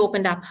it really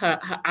opened up her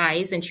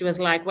eyes, and she was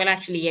like, well,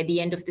 actually, at the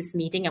end of this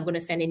meeting, I'm going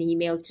to send an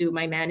email to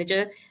my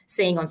manager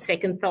saying on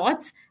second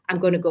thoughts, I'm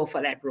going to go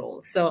for that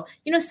role. So,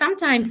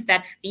 sometimes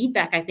that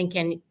feedback, I think,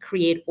 can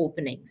create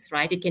openings,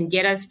 right? It can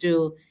get us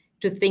to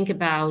think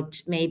about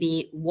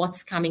maybe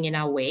what's coming in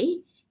our way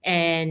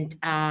and,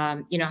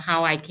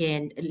 how I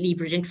can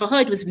leverage. And for her,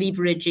 it was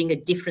leveraging a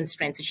different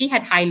strength. So she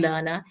had high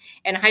learner,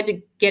 and I had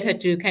to get her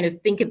to kind of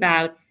think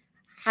about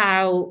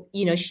how,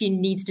 she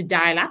needs to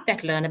dial up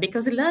that learner,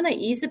 because a learner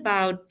is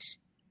about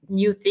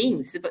new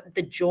things, about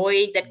the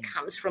joy that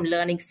comes from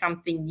learning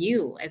something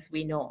new, as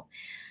we know.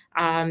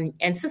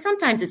 And so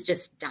sometimes it's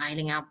just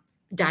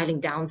dialing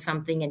down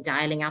something and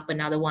dialing up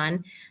another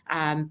one.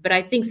 But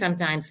I think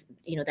sometimes,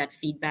 that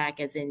feedback,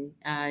 as in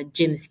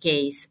Jim's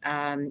case,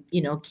 can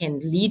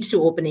lead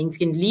to openings,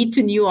 can lead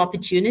to new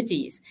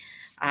opportunities.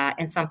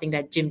 And something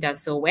that Jim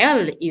does so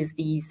well is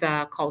these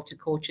Call to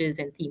Coaches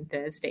and Theme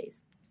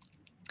Thursdays.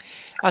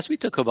 As we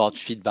talk about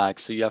feedback,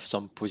 so you have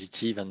some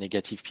positive and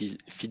negative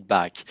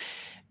feedback.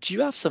 Do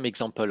you have some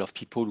example of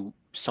people who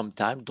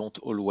sometimes don't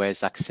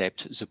always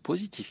accept the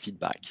positive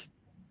feedback?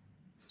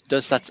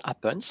 Does that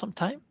happen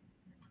sometimes?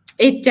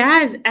 It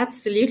does,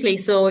 absolutely.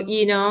 So,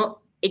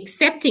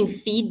 accepting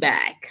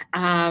feedback,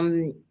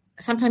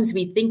 sometimes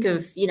we think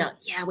of,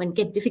 when we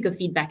get difficult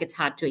feedback, it's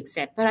hard to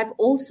accept. But I've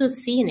also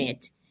seen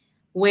it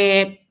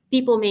where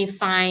people may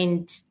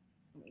find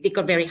they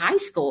got very high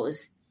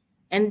scores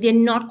and they're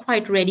not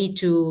quite ready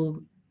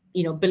to,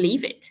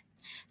 believe it.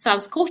 So I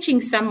was coaching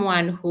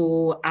someone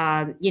who,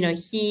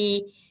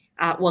 he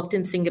worked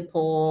in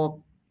Singapore,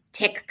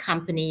 tech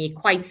company,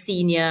 quite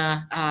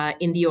senior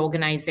in the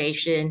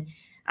organization.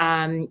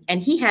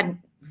 And he had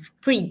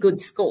pretty good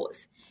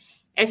scores.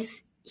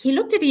 As he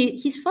looked at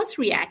it, his first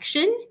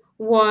reaction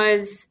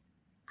was,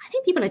 I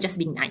think people are just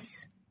being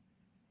nice.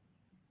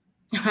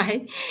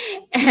 Right?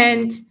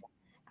 And,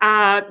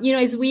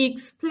 as we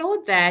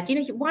explored that,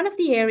 one of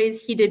the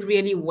areas he did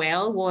really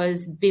well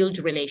was build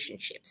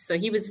relationships. So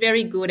he was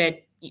very good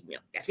at,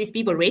 at least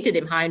people rated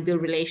him high and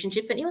build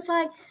relationships. And he was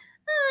like,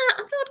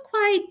 I'm not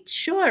quite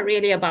sure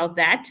really about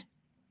that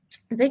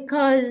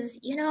because,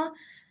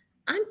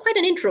 I'm quite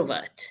an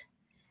introvert.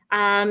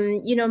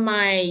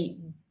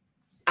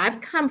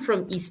 I've come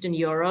from Eastern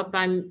Europe.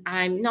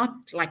 I'm not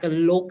like a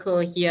local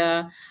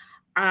here.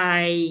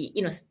 I,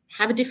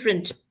 have a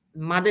different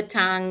mother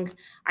tongue.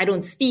 I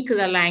don't speak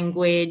the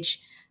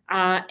language.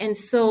 And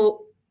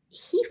so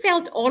he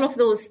felt all of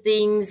those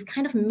things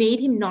kind of made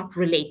him not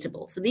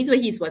relatable. So these were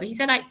his words. He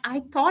said, I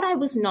thought I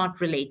was not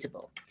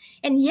relatable.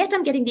 And yet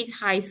I'm getting these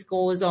high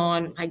scores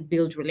on like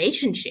build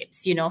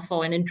relationships,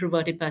 for an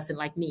introverted person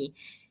like me.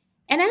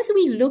 And as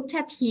we looked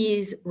at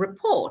his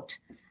report,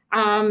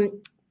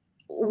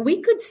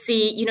 we could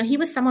see, he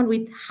was someone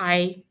with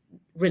high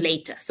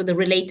relator. So the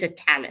relator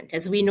talent,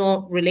 as we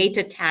know,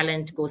 relator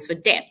talent goes for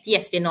depth.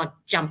 Yes, they're not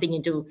jumping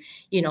into,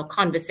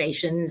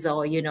 conversations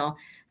or,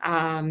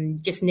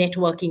 just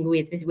networking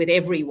with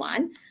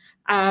everyone.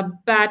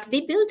 But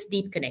they build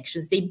deep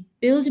connections. They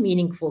build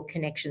meaningful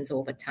connections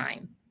over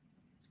time.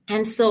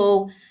 And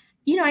so,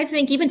 I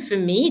think even for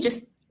me,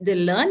 just the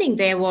learning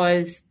there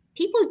was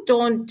people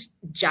don't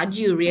judge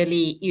you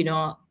really,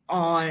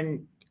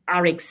 on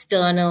our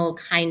external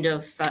kind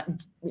of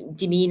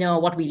demeanor,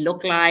 what we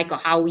look like or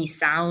how we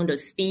sound or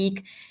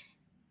speak.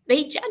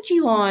 They judge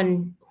you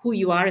on who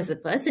you are as a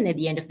person at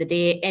the end of the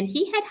day. And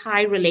he had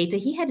high relator,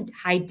 he had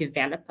high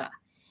developer.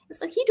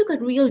 So he took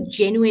a real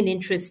genuine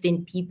interest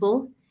in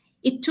people.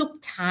 It took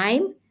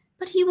time,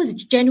 but he was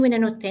genuine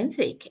and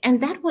authentic.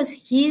 And that was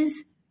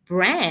his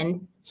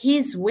brand,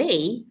 his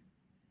way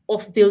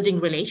of building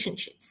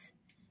relationships.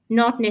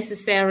 Not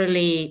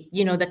necessarily,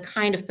 the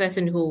kind of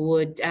person who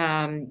would,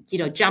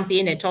 jump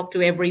in and talk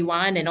to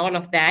everyone and all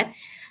of that.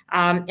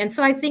 And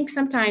so I think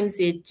sometimes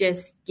it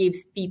just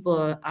gives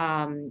people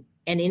an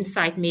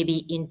insight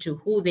maybe into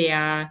who they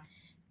are,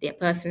 their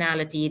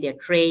personality, their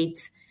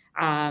traits,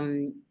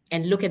 and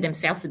look at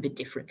themselves a bit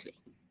differently.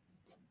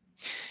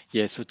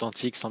 Yes,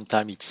 authentic.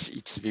 Sometimes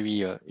it's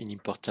very an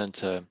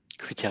important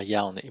criteria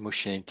on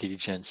emotional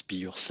intelligence. Be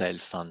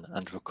yourself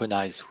and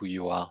recognize who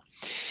you are.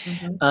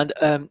 Mm-hmm.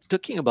 And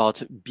talking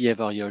about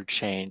behavioral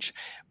change,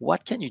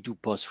 what can you do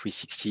post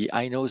 360?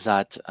 I know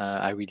that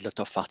I read a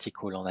lot of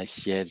articles on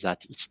ICL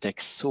that it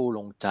takes so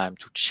long time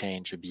to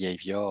change a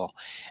behavior,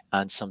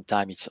 and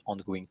sometimes it's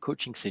ongoing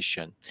coaching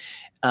session.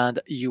 And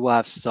you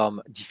have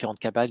some different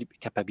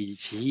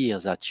capability here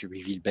that you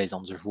reveal based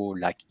on the role,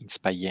 like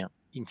inspire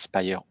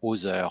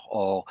others,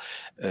 or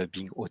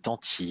being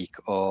authentic,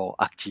 or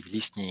active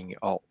listening,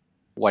 or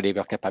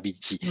whatever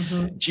capability.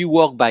 Mm-hmm. Do you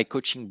work by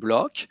coaching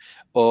block,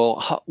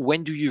 or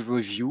when do you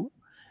review?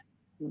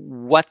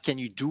 What can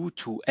you do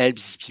to help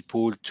these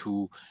people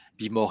to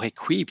be more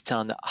equipped,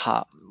 and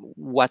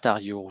what are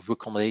your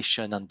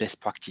recommendations and best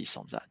practice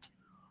on that?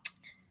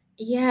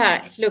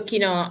 Yeah, look,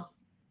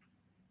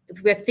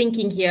 we're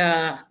thinking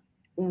here,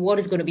 what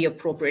is going to be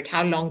appropriate?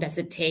 How long does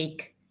it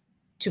take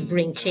to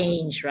bring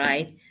change,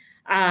 right?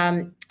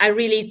 I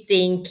really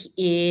think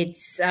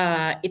it's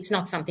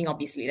not something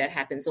obviously that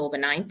happens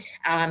overnight.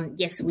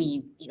 Yes,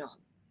 who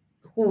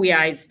we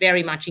are is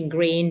very much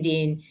ingrained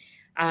in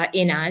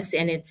us,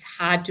 and it's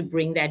hard to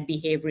bring that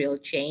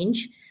behavioral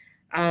change.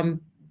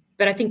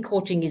 But I think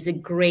coaching is a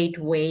great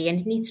way,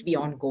 and it needs to be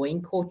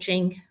ongoing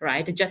coaching,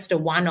 right? Just a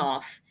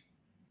one-off.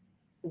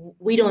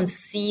 We don't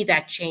see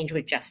that change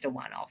with just a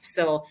one-off.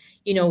 So,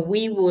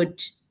 we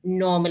would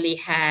normally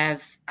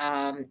have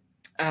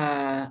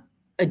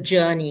a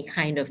journey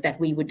kind of that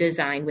we would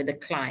design with a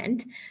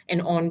client, an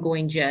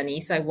ongoing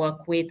journey. So I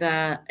work with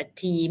a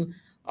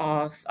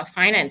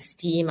finance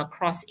team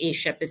across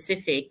Asia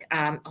Pacific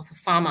of a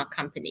pharma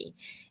company.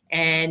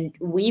 And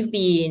we've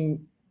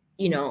been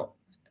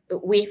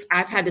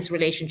I've had this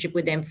relationship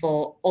with them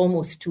for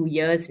almost 2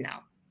 years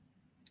now.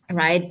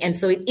 Right. And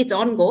so it's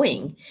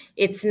ongoing.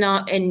 It's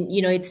not, and,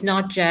 it's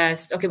not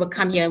just, okay, well,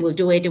 come here and we'll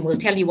do it and we'll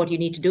tell you what you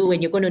need to do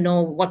and you're going to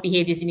know what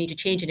behaviors you need to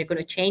change and you're going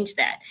to change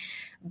that.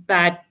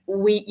 But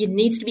it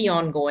needs to be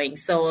ongoing.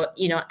 So,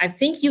 I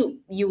think you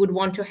would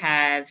want to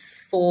have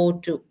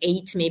 4 to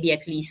 8, maybe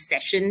at least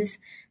sessions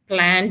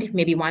planned,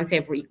 maybe once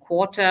every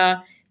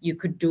quarter. You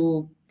could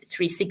do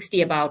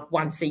 360 about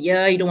once a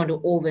year. You don't want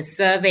to over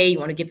survey. You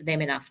want to give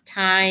them enough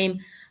time.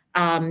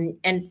 And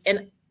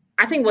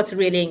I think what's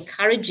really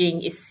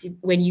encouraging is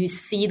when you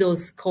see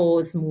those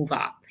scores move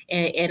up,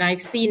 and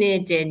I've seen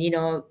it, and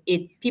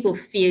people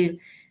feel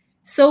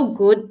so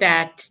good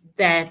that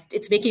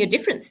it's making a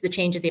difference, the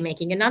changes they're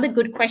making. Another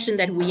good question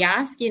that we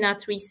ask in our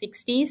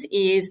 360s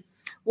is,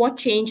 what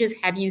changes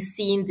have you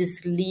seen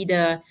this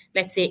leader,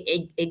 let's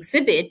say,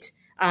 exhibit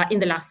in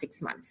the last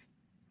 6 months?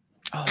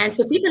 And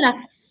so people are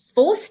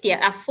forced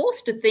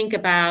to think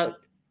about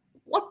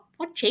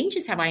what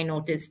changes have I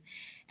noticed.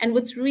 And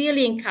what's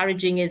really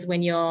encouraging is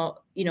when you're,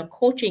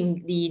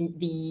 coaching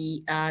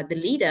the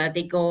leader,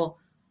 they go,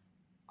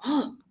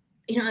 oh,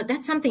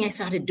 that's something I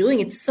started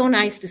doing. It's so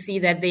nice to see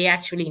that they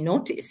actually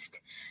noticed,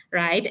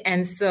 right?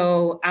 And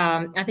so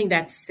I think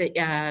that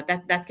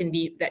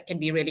can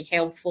be really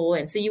helpful.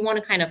 And so you want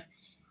to kind of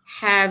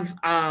have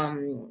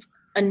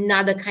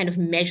another kind of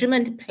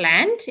measurement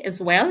planned as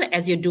well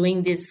as you're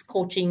doing this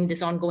coaching,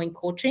 this ongoing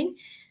coaching.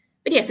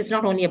 But yes, it's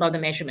not only about the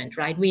measurement,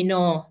 right? We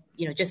know,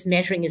 just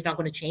measuring is not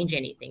going to change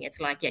anything. It's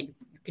like, you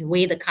can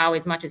weigh the cow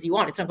as much as you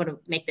want. It's not going to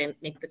make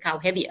the cow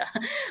heavier.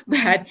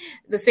 But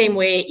the same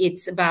way,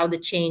 it's about the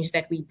change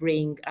that we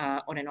bring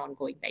on an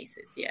ongoing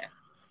basis. Yeah.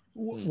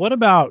 What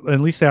about,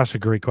 and Lisa asked a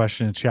great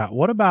question in chat.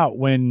 What about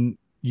when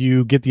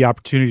you get the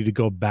opportunity to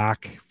go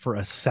back for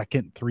a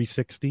second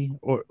 360,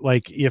 or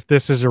like if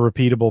this is a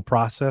repeatable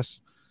process?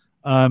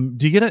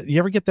 Do you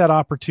ever get that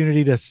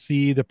opportunity to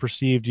see the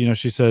perceived,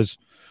 she says,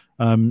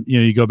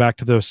 you go back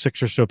to those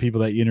 6 or so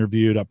people that you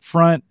interviewed up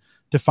front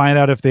to find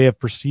out if they have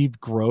perceived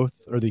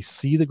growth or they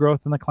see the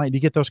growth in the client? Do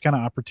you get those kind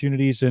of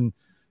opportunities in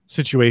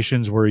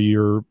situations where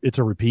it's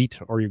a repeat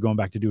or you're going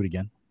back to do it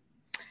again?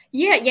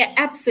 Yeah,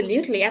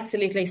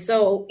 absolutely.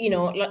 So,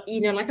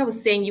 like I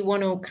was saying, you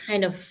want to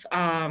kind of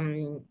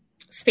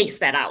space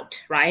that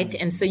out, right?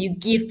 Mm-hmm. And so you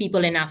give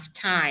people enough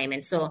time.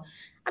 And so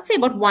I'd say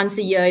about once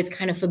a year is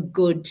kind of a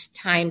good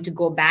time to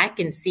go back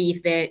and see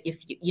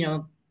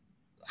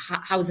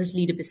how is this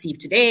leader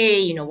perceived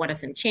today? What are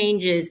some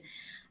changes?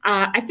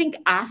 I think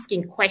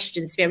asking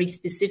questions very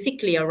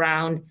specifically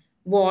around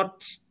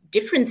what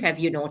difference have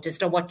you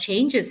noticed or what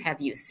changes have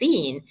you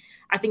seen,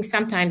 I think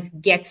sometimes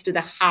gets to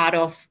the heart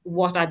of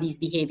what are these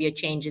behavior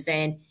changes,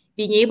 and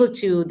being able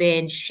to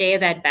then share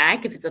that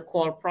back if it's a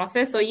call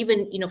process, or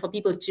even, for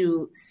people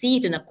to see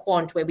it in a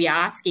quant where we are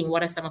asking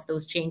what are some of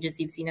those changes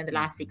you've seen in the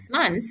last 6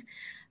 months.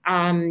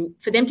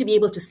 For them to be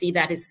able to see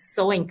that is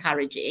so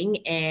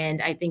encouraging,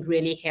 and I think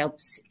really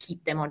helps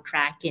keep them on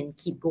track and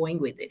keep going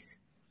with this.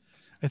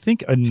 I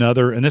think and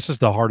this is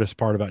the hardest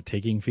part about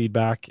taking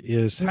feedback,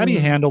 is how do you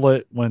handle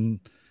it when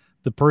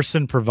the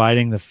person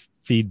providing the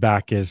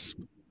feedback is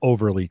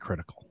overly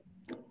critical,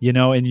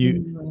 and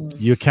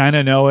you kind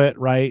of know it,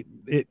 right?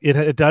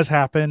 It does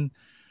happen.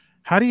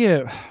 How do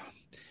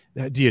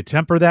you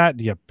temper that?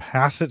 Do you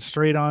pass it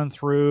straight on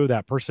through?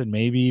 That person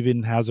maybe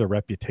even has a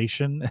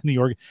reputation in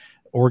the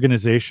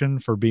organization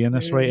for being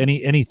this way.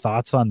 Any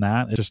thoughts on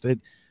that? Just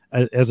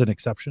as an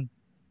exception?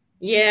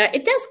 Yeah,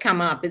 it does come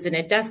up, isn't it?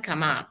 It does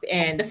come up.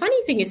 And the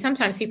funny thing is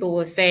sometimes people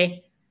will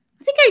say,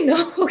 I think I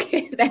know who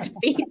gave that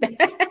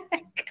feedback.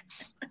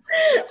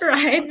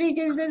 Right?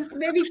 Because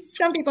maybe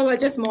some people are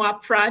just more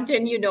upfront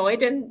and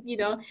it, and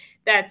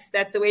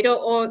that's the way to,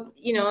 or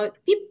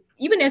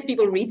even as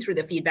people read through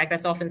the feedback,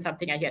 that's often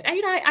something I hear.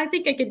 I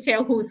think I can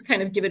tell who's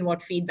kind of given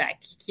what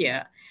feedback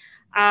here.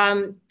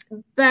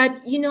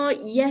 But,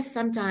 yes,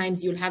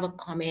 sometimes you'll have a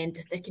comment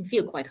that can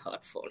feel quite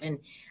hurtful. And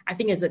I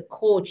think as a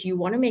coach, you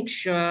want to make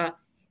sure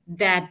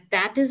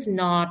that is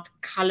not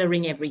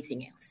coloring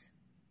everything else.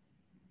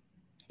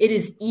 It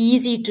is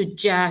easy to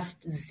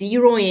just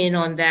zero in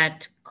on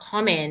that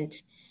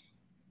comment,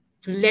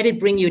 let it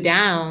bring you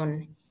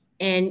down,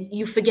 and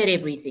you forget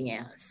everything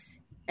else.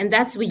 And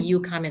that's where you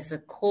come as a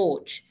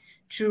coach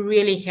to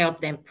really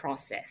help them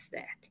process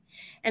that.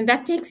 And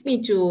that takes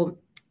me to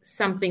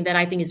something that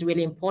I think is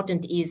really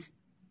important, is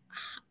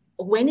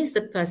when is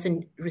the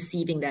person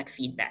receiving that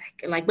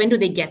feedback? Like, when do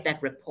they get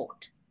that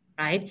report,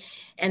 right?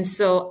 And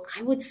so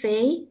I would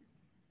say,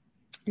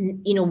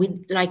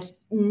 with like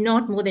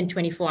not more than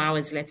 24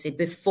 hours, let's say,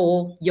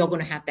 before you're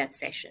going to have that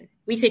session.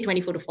 We say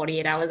 24 to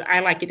 48 hours. I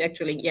like it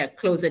actually,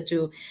 closer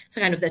to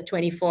kind of the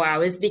 24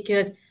 hours,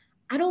 because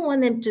I don't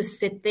want them to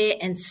sit there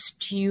and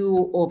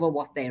stew over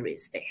what there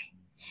is there.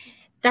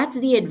 That's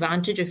the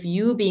advantage of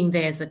you being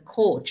there as a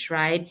coach,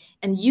 right?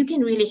 And you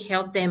can really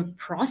help them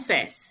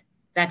process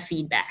that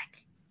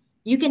feedback.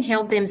 You can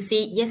help them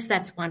see, yes,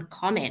 that's one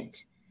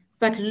comment,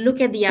 but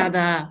look at the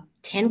other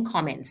 10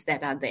 comments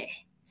that are there,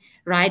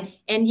 right?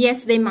 And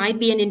yes, there might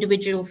be an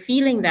individual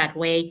feeling that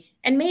way.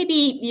 And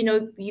maybe,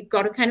 you've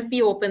got to kind of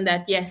be open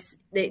that, yes,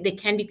 there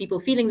can be people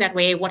feeling that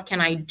way. What can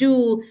I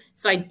do?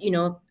 So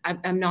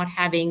I'm not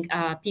having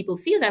people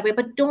feel that way,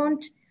 but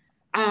don't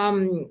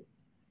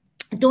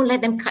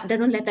let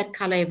that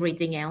color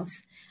everything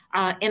else.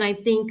 And I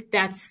think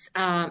that's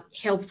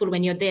helpful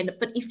when you're there.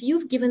 But if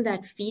you've given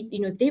that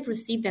if they've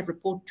received that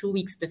report 2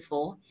 weeks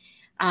before,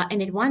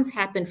 and it once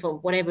happened for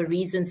whatever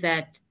reasons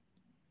that,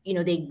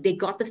 they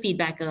got the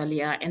feedback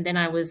earlier, and then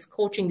I was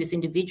coaching this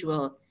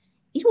individual,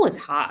 it was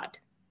hard.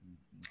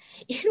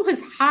 It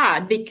was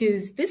hard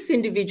because this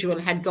individual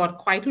had got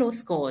quite low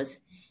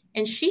scores,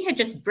 and she had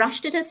just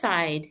brushed it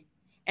aside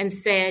and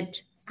said,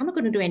 I'm not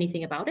going to do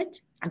anything about it.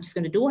 I'm just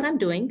going to do what I'm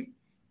doing.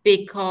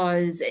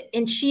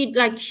 And she'd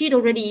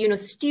already,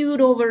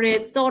 stewed over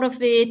it, thought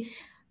of it,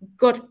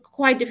 got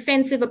quite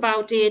defensive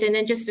about it, and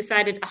then just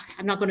decided,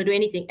 I'm not going to do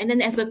anything. And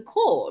then as a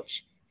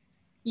coach,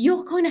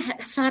 you're going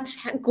to start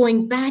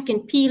going back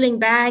and peeling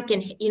back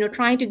and,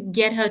 trying to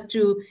get her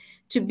to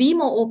be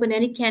more open,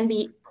 and it can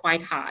be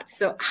quite hard.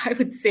 So I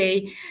would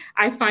say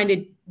I find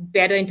it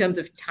better in terms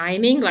of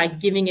timing, like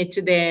giving it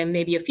to them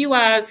maybe a few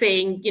hours,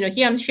 saying,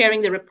 here, I'm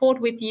sharing the report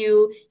with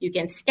you. You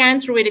can scan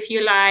through it if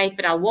you like,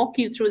 but I'll walk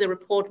you through the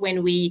report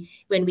when we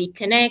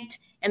connect,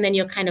 and then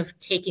you're kind of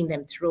taking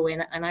them through.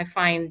 And I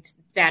find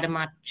that a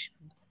much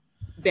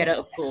better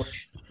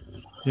approach.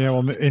 Yeah,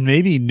 well, and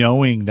maybe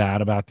knowing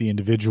that about the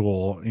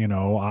individual,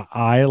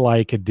 I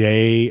like a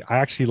day.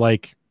 I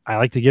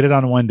like to get it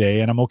on one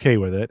day, and I'm okay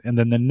with it. And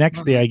then the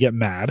next day I get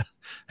mad.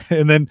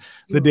 And then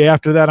the day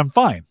after that, I'm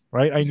fine,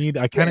 right?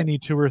 I kind of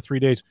need 2 or 3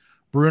 days.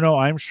 Bruno,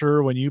 I'm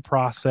sure when you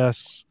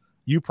process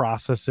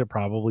it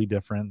probably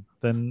different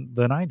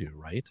than I do,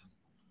 right?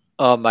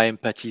 Oh, my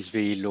empathy is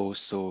very low,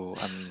 so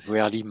I'm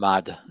rarely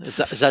mad.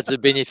 That's the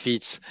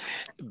benefits.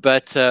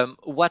 But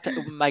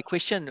my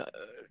question,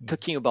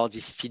 talking about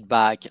this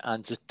feedback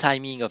and the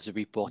timing of the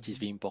report is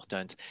very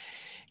important.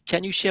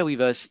 Can you share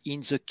with us,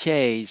 in the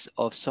case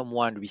of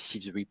someone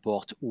received the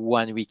report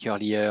 1 week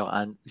earlier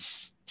and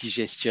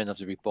digestion of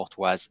the report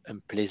was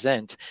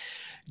unpleasant,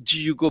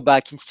 do you go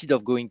back, instead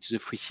of going to the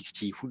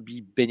 360, it would be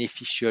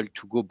beneficial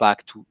to go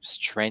back to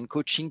strength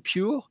coaching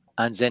pure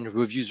and then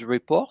review the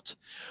report?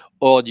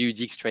 Or do you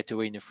dig straight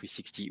away in a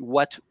 360?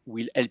 What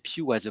will help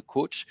you as a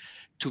coach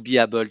to be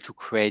able to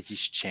create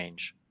this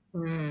change?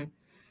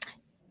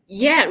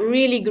 Yeah,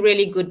 really,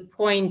 really good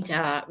point,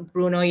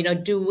 Bruno.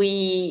 Do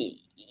we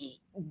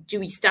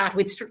start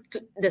with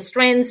the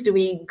strengths? Do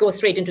we go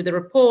straight into the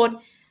report?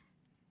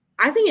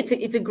 I think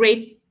it's a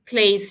great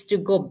place to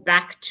go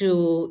back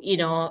to,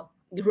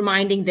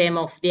 reminding them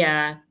of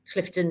their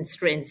Clifton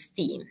Strengths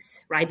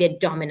themes, right? Their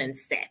dominant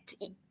set.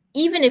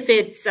 Even if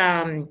it's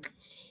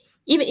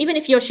even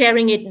if you're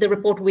sharing the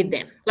report with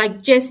them,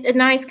 like just a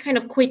nice kind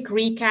of quick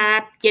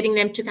recap, getting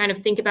them to kind of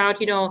think about,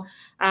 we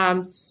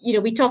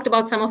talked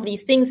about some of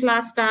these things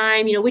last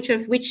time,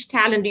 which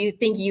talent do you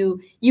think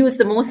you used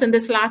the most in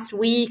this last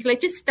week?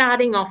 Like just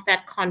starting off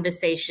that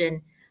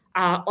conversation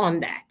on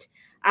that.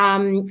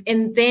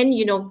 And then,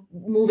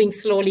 moving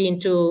slowly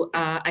into,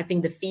 I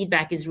think the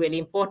feedback is really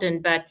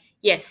important. But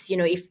yes,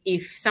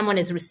 if someone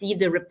has received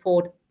the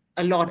report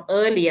a lot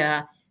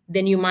earlier,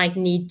 then you might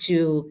need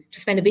to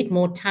spend a bit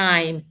more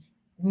time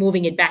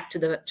moving it back to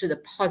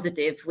the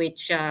positive,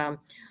 which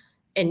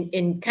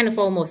and kind of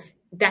almost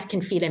that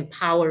can feel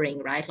empowering,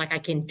 right? Like I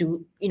can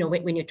do,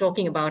 when you're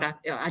talking about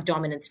our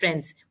dominant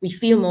strengths, we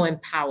feel more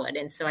empowered.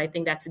 And so I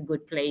think that's a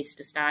good place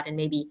to start. And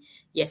maybe,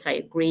 yes, I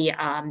agree.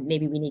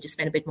 Maybe we need to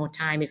spend a bit more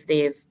time if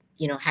they've,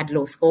 had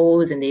low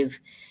scores and they've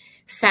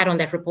sat on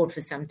that report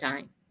for some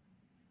time.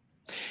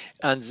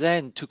 And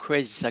then to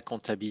create this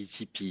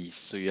accountability piece,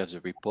 so you have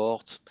the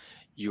report,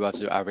 you have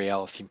the area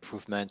of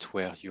improvement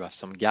where you have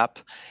some gap.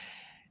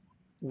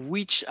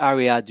 Which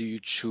area do you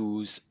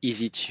choose?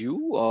 Is it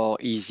you, or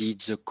is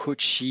it the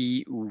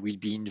coachee who will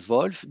be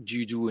involved? Do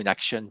you do an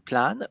action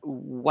plan?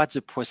 What's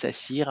the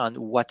process here, and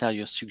what are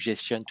your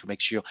suggestions to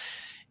make sure,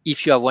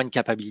 if you have one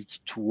capability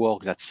to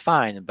work, that's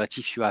fine. But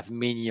if you have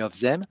many of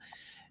them,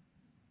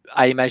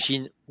 I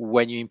imagine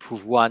when you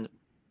improve one,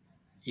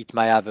 it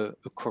might have a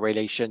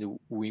correlation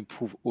who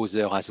improve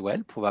other as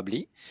well,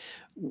 probably.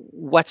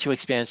 What's your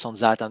experience on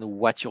that, and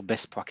what's your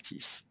best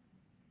practice?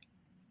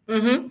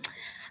 So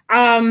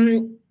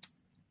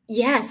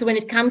when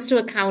it comes to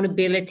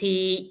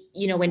accountability,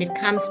 when it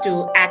comes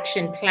to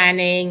action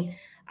planning,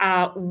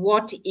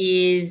 what's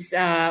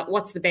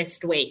the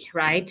best way,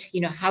 right?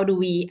 How do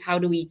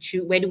we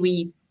choose? Where do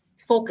we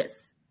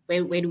focus?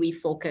 Where do we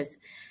focus?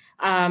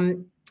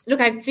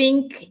 Look, I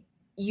think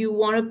you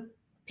want to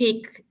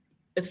pick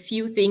a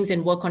few things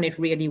and work on it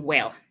really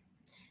well,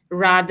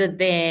 rather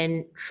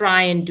than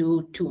try and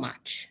do too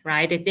much,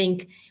 right? I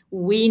think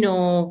we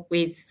know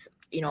with,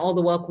 all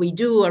the work we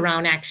do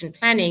around action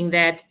planning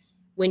that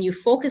when you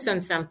focus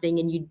on something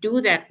and you do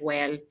that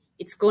well,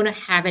 it's going to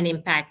have an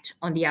impact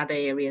on the other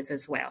areas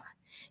as well.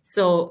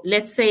 So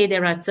let's say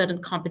there are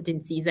certain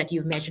competencies that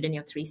you've measured in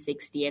your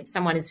 360 and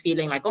someone is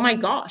feeling like, oh my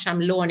gosh, I'm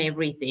low on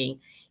everything.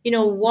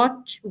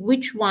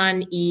 Which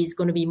one is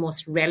going to be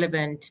most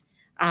relevant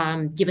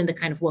given the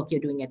kind of work you're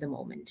doing at the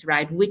moment,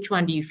 right? Which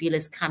one do you feel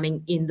is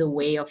coming in the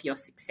way of your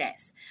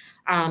success?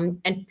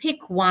 And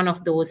pick one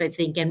of those, I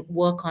think, and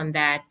work on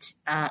that,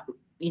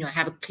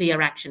 have a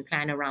clear action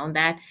plan around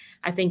that.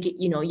 I think,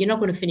 you're not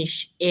going to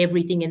finish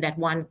everything in that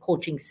one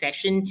coaching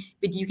session,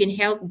 but you can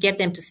help get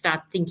them to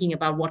start thinking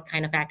about what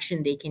kind of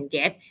action they can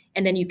get.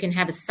 And then you can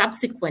have a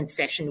subsequent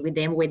session with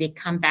them where they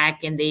come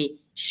back and they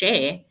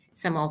share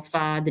some of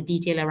the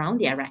detail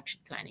around their action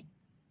planning.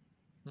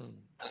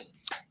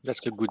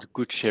 That's a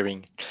good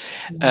sharing.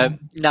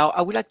 Now,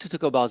 I would like to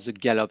talk about the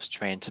Gallup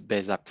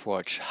strength-based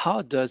approach.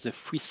 How does a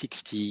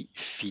 360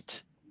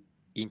 fit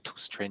into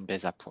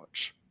strength-based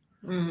approach?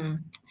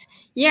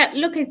 Yeah,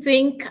 look, I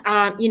think,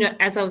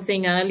 as I was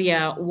saying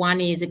earlier, one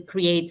is it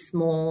creates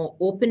more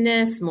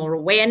openness, more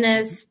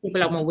awareness.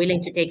 People are more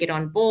willing to take it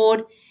on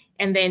board.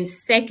 And then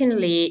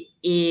secondly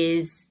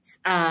is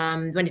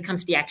when it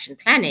comes to the action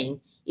planning,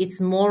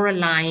 it's more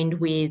aligned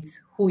with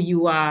who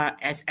you are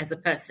as a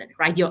person,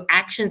 right? Your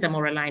actions are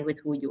more aligned with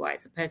who you are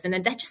as a person.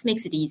 And that just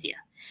makes it easier.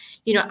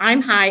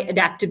 I'm high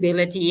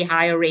adaptability,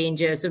 high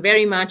arranger, so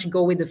very much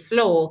go with the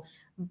flow.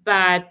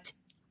 But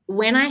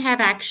when I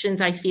have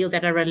actions I feel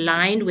that are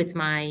aligned with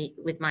my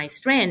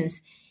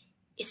strengths,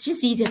 it's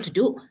just easier to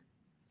do.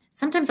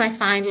 Sometimes I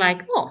find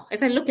like,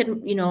 as I look at,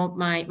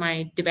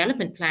 my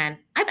development plan,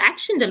 I've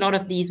actioned a lot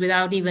of these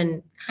without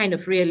even kind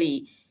of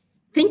really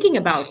thinking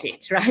about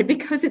it, right?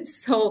 Because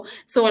it's so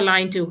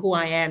aligned to who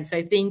I am. So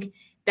I think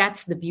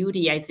that's the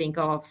beauty, I think,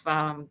 of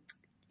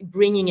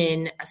bringing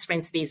in a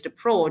strengths-based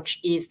approach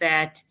is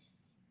that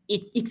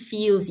it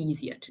feels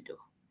easier to do.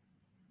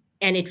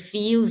 And it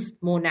feels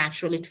more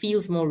natural. It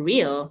feels more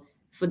real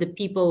for the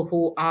people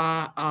who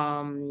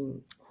are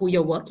who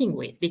you're working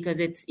with, because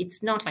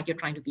it's not like you're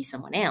trying to be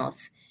someone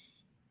else.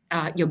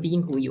 You're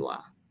being who you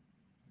are.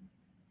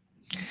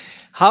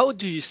 How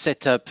do you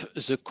set up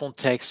the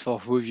context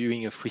for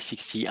reviewing a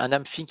 360? And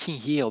I'm thinking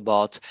here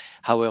about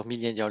our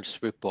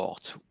millennials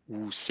report,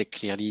 who say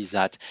clearly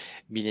that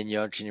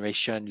millennial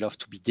generation love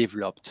to be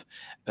developed.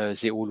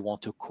 They all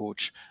want a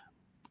coach.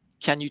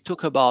 Can you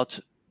talk about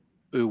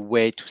a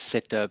way to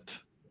set up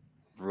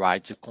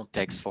the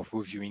context for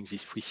reviewing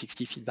this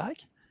 360 feedback?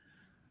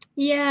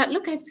 Yeah,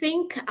 look, I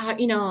think,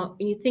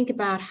 you think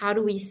about how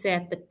do we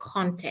set the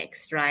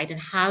context, right? And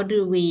how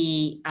do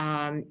we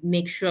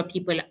make sure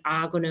people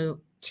are going to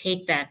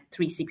take that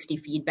 360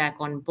 feedback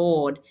on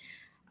board?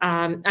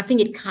 I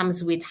think it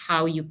comes with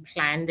how you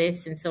plan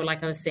this. And so,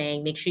 like I was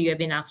saying, make sure you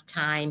have enough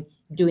time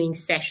doing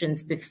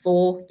sessions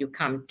before you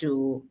come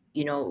to,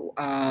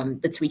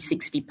 the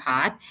 360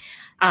 part.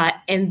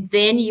 And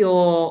then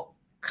you're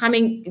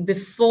coming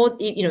before,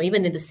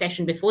 even in the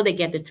session before they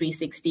get the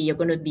 360, you're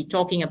going to be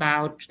talking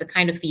about the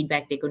kind of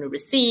feedback they're going to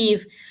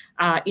receive.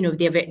 They're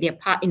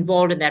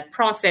involved in that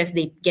process.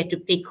 They get to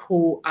pick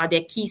who are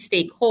their key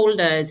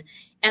stakeholders.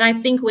 And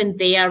I think when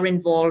they are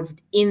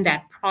involved in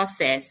that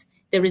process,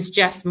 there is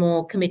just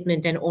more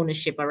commitment and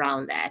ownership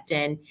around that.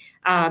 And,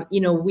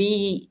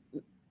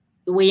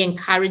 we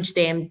encourage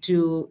them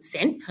to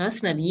send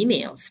personal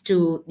emails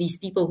to these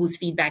people whose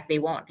feedback they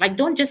want. Like,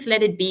 don't just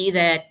let it be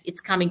that it's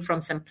coming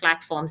from some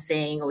platform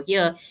saying,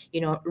 here,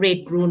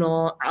 rate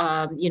Bruno,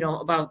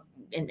 about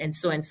and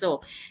so.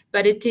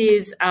 But it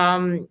is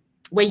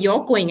where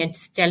you're going and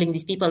telling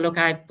these people, look,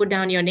 I've put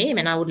down your name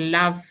and I would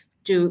love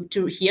to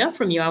hear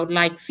from you. I would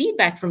like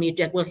feedback from you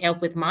that will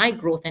help with my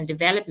growth and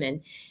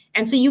development.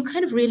 And so you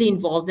kind of really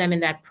involve them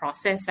in that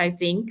process, I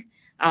think.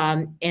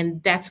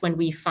 And that's when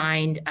we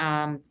find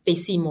they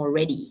seem more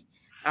ready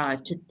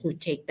to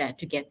take that,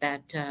 to get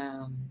that,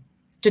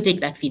 to take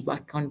that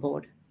feedback on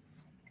board.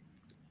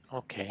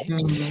 Okay.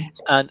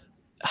 And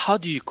how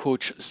do you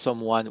coach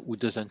someone who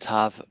doesn't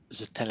have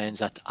the talents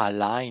that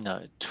align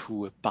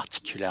to a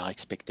particular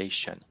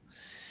expectation?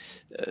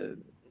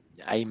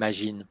 I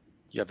imagine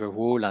you have a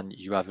role and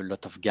you have a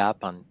lot of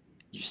gap, and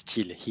you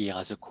still here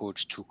as a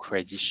coach to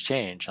create this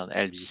change and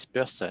help this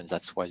person.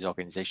 That's why the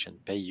organization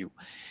pay you.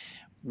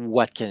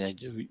 What can I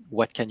do?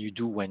 What can you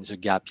do when the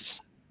gap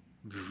is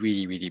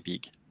really, really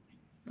big?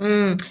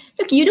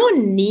 Look, you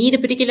don't need a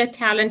particular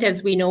talent,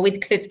 as we know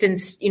with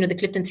Clifton's, the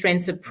Clifton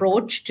Strengths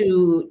approach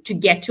to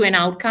get to an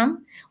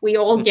outcome. We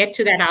all get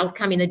to that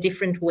outcome in a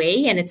different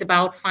way, and it's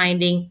about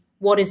finding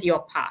what is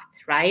your path,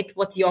 right?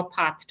 What's your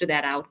path to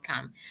that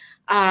outcome?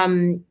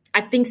 I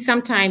think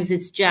sometimes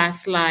it's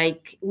just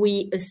like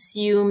we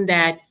assume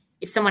that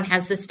if someone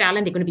has this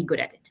talent, they're going to be good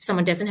at it. If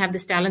someone doesn't have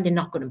this talent, they're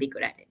not going to be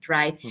good at it,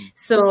 right?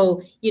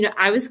 So,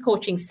 I was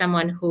coaching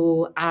someone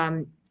who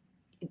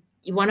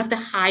one of the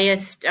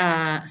highest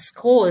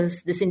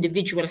scores this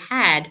individual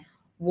had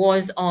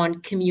was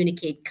on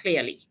communicate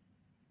clearly.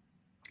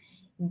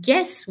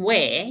 Guess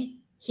where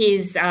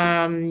his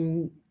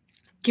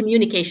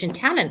communication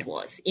talent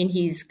was in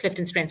his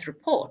Clifton Strengths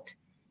report?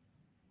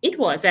 It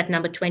was at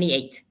number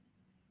 28.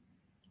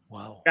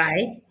 Wow.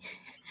 Right?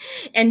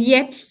 And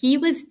yet he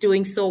was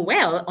doing so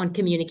well on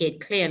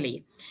communicate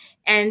clearly.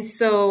 And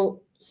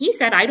so he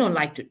said, I don't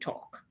like to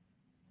talk.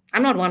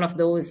 I'm not one of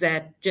those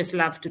that just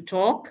love to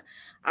talk.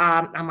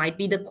 I might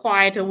be the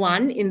quieter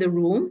one in the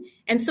room.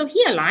 And so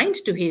he aligned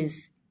to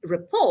his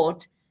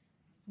report.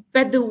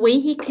 But the way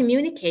he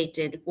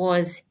communicated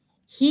was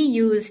he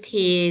used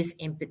his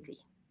empathy.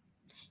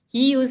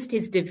 He used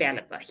his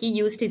developer. He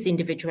used his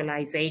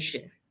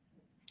individualization.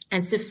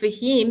 And so for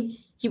him,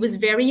 he was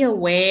very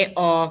aware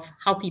of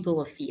how people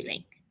were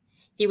feeling.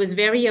 He was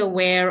very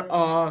aware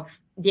of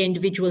their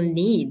individual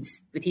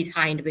needs with his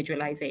high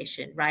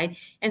individualization, right?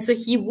 And so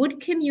he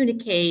would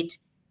communicate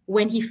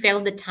when he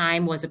felt the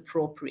time was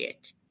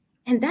appropriate.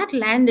 And that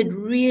landed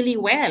really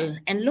well.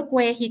 And look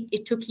where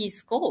it took his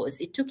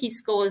scores. It took his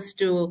scores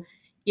to,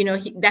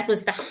 that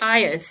was the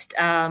highest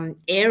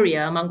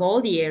area among all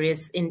the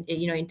areas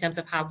in terms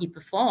of how he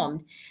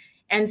performed.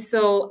 And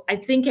so I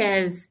think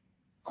as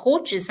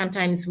coaches,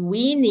 sometimes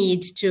we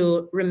need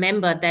to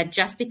remember that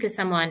just because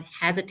someone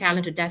has a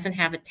talent or doesn't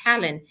have a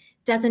talent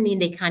doesn't mean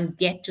they can't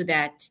get to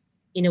that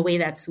in a way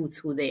that suits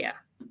who they are.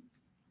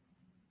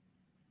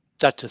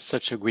 That's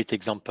such a great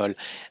example.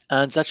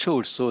 And that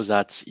shows also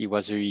that he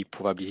was very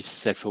probably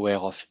self-aware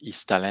of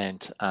his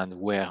talent and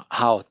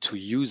how to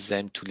use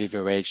them to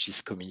leverage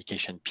this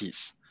communication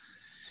piece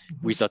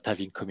without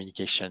having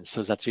communication.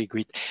 So that's very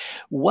great.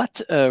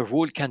 What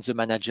role can the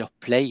manager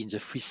play in the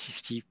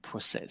 360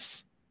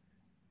 process?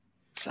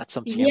 That's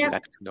something I would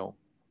like to know.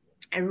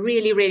 A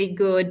really, really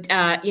good,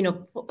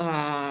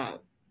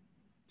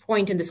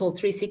 point in this whole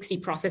 360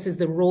 process is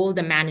the role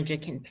the manager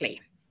can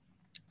play,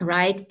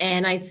 right?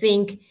 And I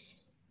think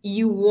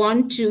you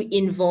want to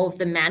involve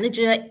the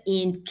manager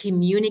in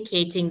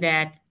communicating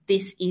that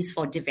this is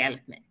for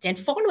development and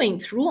following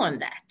through on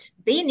that.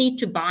 They need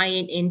to buy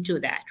into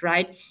that,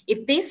 right?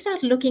 If they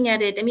start looking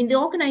at it, I mean, the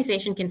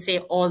organization can say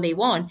all they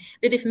want,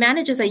 but if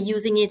managers are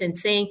using it and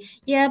saying,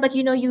 yeah, but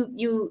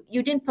you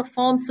didn't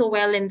perform so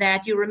well in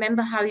that, you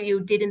remember how you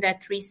did in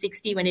that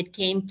 360 when it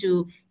came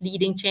to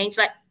leading change,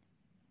 like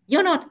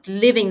you're not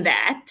living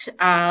that,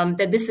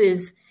 that this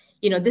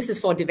is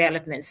for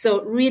development.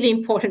 So really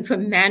important for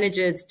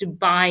managers to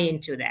buy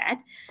into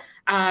that.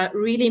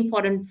 Really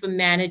important for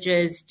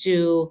managers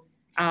to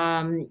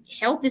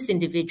help this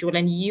individual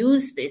and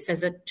use this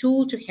as a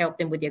tool to help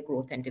them with their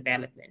growth and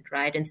development,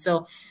 right? And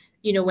so,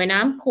 when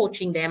I'm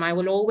coaching them, I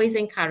will always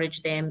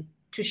encourage them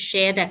to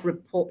share that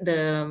report,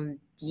 the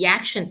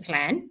action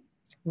plan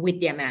with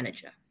their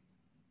manager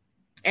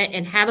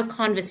and have a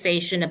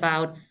conversation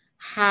about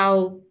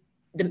how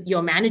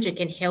your manager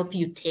can help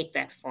you take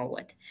that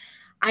forward.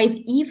 I've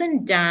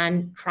even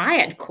done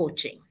triad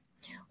coaching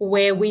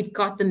where we've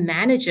got the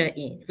manager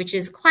in, which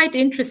is quite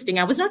interesting.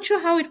 I was not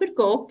sure how it would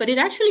go, but it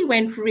actually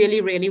went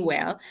really, really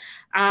well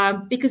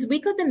because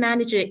we got the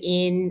manager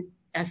in.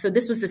 So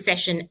this was the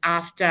session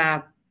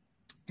after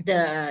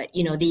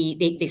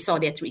they saw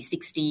their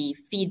 360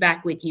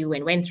 feedback with you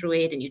and went through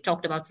it, and you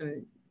talked about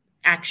some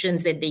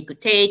actions that they could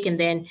take. And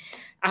then,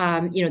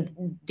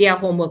 their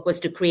homework was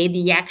to create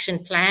the action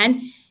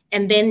plan.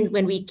 And then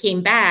when we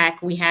came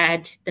back, we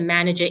had the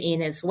manager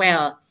in as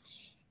well.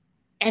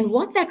 And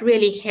what that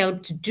really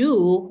helped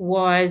do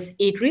was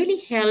it really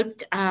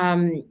helped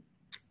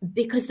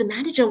because the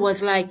manager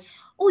was like,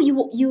 oh,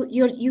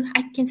 you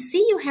I can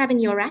see you have in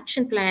your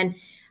action plan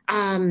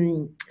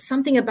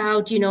something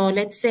about,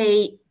 let's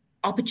say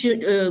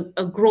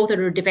a growth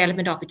or a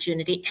development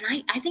opportunity.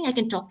 And I think I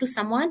can talk to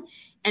someone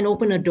and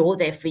open a door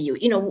there for you.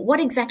 What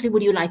exactly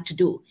would you like to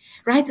do?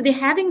 Right? So they're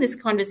having this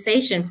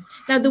conversation.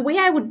 Now, the way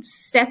I would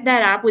set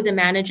that up with the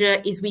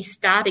manager is we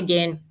start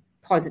again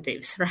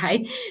positives,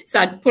 right? So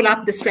I'd pull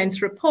up the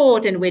strengths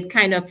report and we'd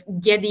kind of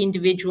get the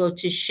individual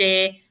to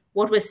share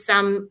what was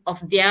some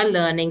of their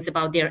learnings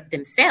about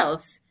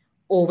themselves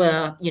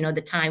over,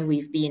 the time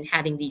we've been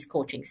having these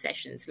coaching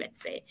sessions,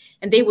 let's say.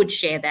 And they would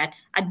share that.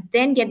 I'd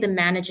then get the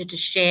manager to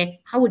share,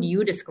 how would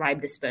you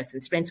describe this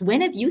person's strengths?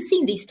 When have you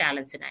seen these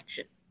talents in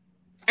action?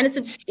 And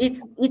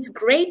it's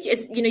great.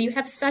 You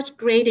have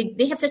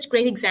they have such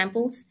great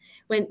examples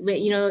when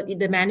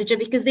the manager,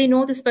 because they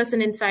know this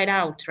person inside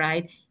out,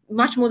 right?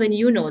 Much more than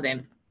you know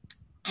them.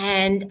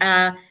 And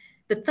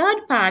the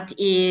third part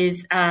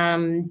is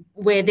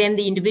where then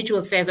the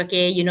individual says,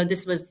 okay,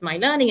 this was my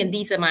learning and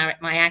these are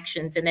my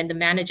actions. And then the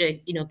manager,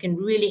 can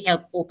really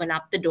help open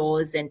up the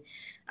doors and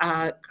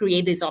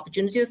create these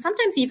opportunities.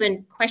 Sometimes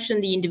even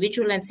question the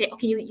individual and say,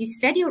 okay, you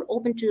said you're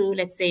open to,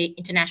 let's say,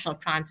 international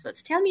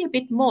transfers. Tell me a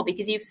bit more,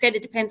 because you've said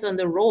it depends on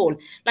the role.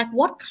 Like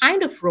what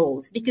kind of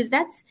roles? Because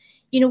that's,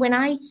 when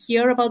I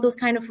hear about those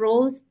kind of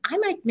roles, I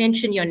might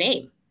mention your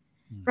name.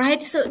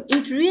 Right. So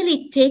it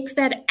really takes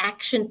that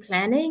action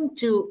planning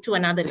to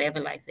another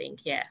level, I think.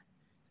 Yeah.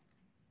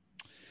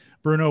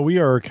 Bruno, we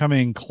are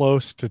coming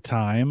close to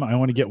time. I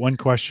want to get one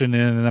question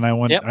in, and then I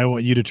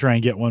want you to try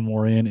and get one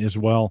more in as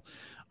well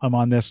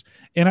on this.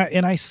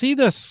 And I see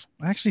this,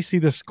 I actually see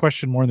this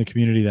question more in the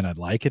community than I'd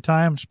like at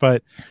times.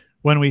 But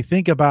when we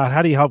think about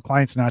how do you help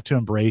clients not to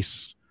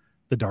embrace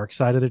the dark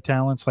side of their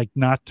talents, like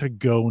not to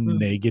go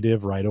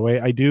negative right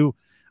away,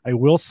 I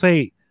will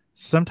say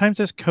sometimes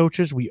as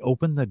coaches, we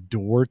open the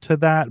door to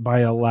that by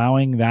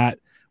allowing that.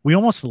 We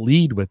almost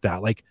lead with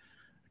that. Like,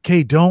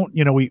 okay, don't,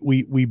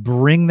 we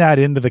bring that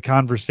into the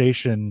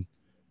conversation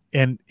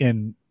and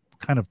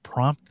kind of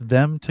prompt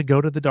them to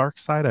go to the dark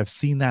side. I've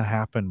seen that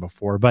happen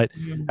before. But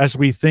as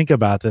we think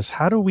about this,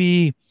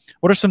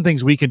 what are some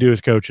things we can do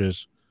as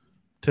coaches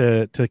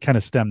to kind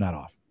of stem that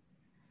off?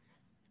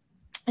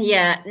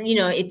 Yeah,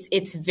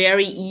 it's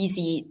very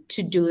easy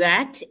to do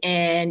that.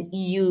 And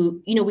we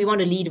want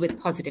to lead with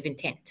positive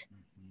intent.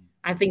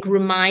 I think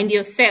remind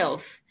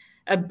yourself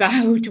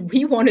about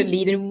we want to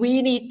lead and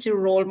we need to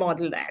role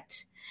model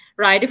that.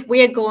 Right? If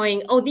we're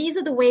going, oh, these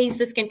are the ways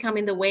this can come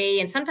in the way.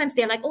 And sometimes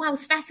they're like, oh, I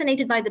was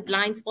fascinated by the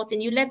blind spots.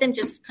 And you let them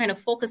just kind of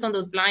focus on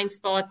those blind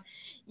spots.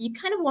 You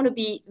kind of want to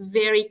be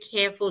very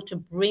careful to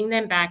bring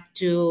them back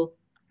to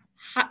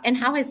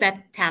how has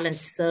that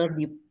talent served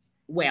you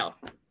well?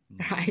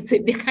 Right? So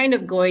they're kind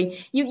of going,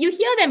 you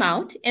hear them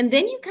out, and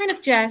then you kind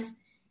of just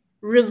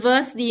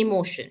reverse the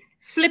emotion,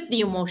 flip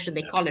the emotion,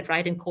 they call it,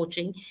 right, in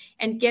coaching,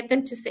 and get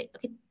them to say,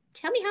 okay,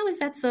 tell me, how has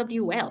that served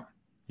you well?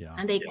 Yeah.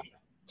 And they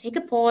take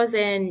a pause,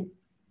 and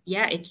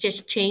it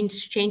just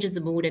changes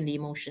the mood and the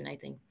emotion, I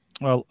think.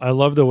 Well, I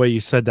love the way you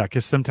said that,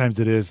 because sometimes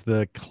it is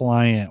the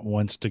client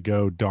wants to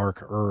go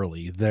dark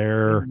early.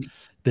 They're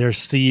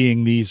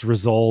seeing these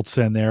results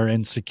and they're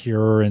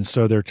insecure, and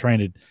so they're trying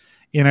to.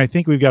 And I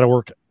think we've got to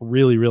work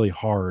really, really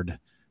hard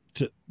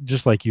to,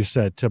 just like you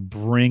said, to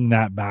bring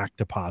that back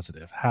to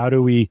positive.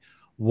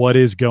 What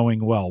is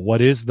going well?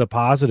 What is the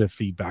positive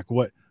feedback?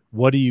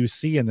 What do you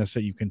see in this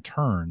that you can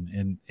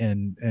turn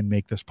and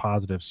make this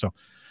positive? So,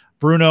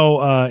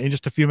 Bruno, in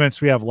just a few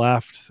minutes we have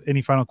left.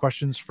 Any final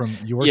questions from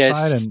your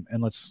side?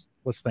 And let's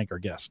thank our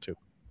guests too.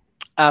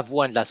 I have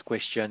one last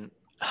question.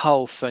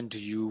 How often do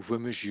you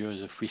remeasure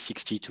the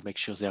 360 to make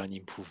sure there's an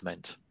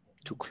improvement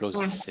to close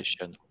this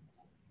session?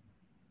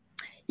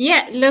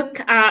 Yeah, look,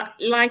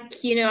 like,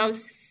 I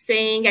was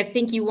saying, I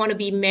think you want to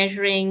be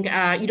measuring,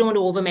 you don't want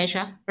to over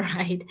measure,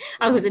 right?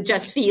 Because it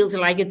just feels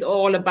like it's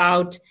all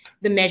about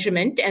the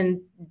measurement,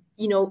 and,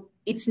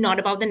 it's not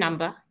about the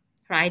number,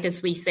 right?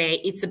 As we say,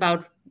 it's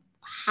about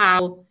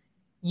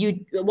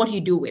what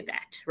you do with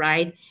that,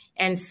 right?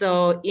 And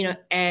so,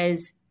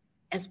 as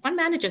one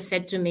manager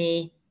said to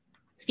me,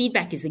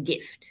 feedback is a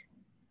gift.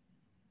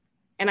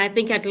 And I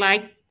think I'd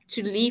like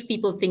to leave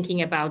people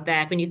thinking about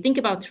that. When you think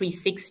about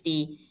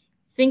 360,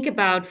 think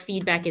about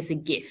feedback as a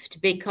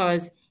gift,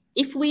 because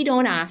if we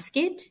don't ask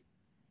it,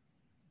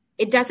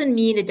 it doesn't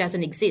mean it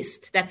doesn't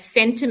exist. That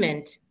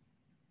sentiment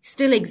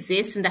still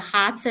exists in the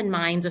hearts and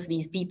minds of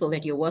these people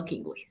that you're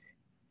working with.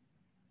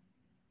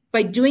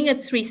 By doing a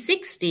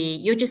 360,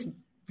 you're just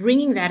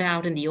bringing that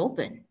out in the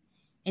open,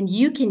 and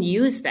you can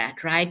use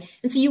that, right?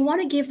 And so you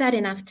want to give that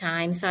enough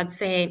time. So I'd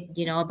say,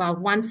 about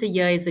once a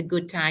year is a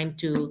good time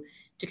to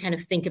kind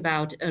of think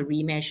about a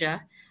remeasure,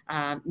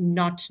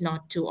 not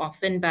too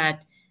often,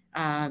 but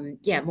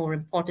more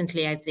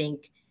importantly, I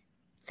think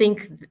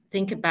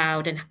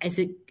about, and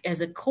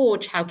as a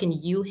coach, how can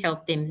you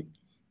help them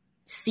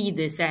see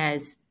this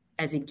as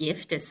a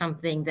gift, as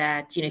something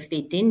that, if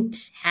they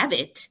didn't have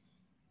it,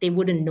 they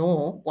wouldn't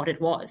know what it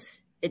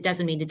was. It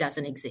doesn't mean it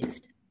doesn't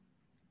exist.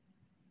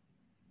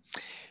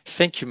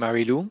 Thank you,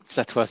 Marilou.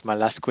 That was my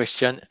last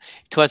question.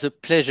 It was a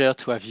pleasure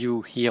to have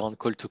you here on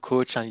Call to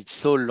Coach, and it's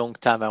so long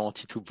time I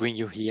wanted to bring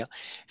you here.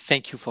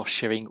 Thank you for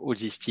sharing all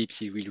these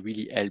tips. It will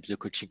really help the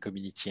coaching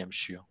community, I'm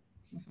sure.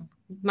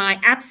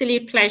 My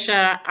absolute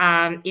pleasure.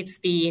 It's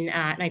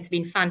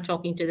been fun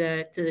talking to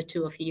the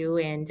two of you,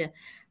 and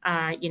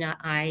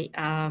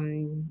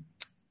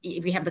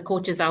we have the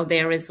coaches out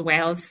there as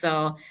well.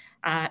 So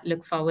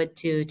look forward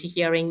to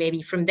hearing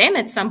maybe from them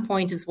at some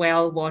point as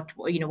well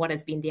what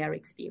has been their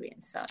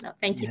experience. So no,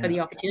 thank you for the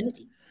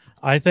opportunity.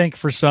 I think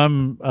for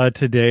some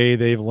today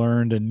they've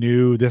learned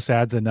this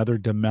adds another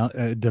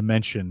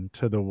dimension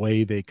to the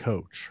way they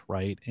coach,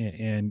 right?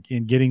 And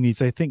in getting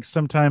these, I think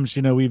sometimes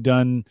we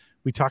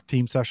talk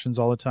team sessions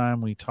all the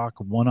time, we talk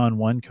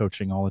one-on-one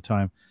coaching all the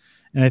time.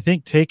 And I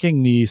think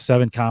taking the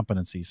 7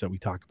 competencies that we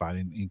talk about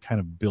and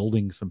kind of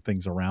building some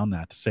things around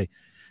that to say,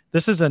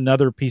 this is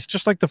another piece,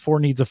 just like the 4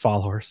 needs of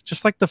followers,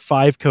 just like the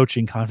 5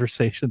 coaching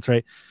conversations,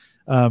 right?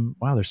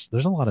 Wow,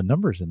 there's a lot of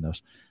numbers in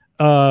those.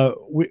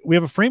 We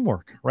have a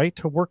framework, right,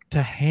 to work,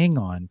 to hang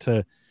on,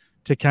 to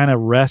kind of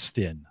rest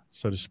in,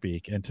 so to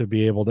speak, and to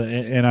be able to,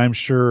 and I'm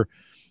sure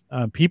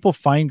people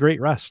find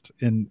great rest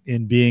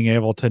in being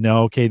able to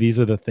know, okay, these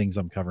are the things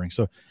I'm covering.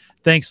 So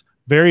thanks.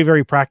 Very,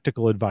 very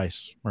practical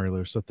advice,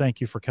 Marilou. So thank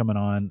you for coming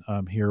on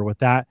here with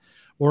that.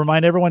 We'll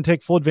remind everyone,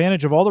 take full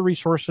advantage of all the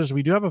resources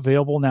we do have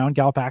available now in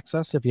Gallup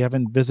Access. If you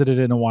haven't visited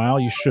in a while,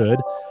 you should.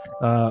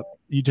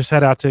 You just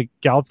head out to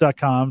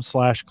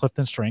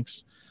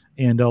gallup.com/CliftonStrengths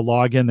and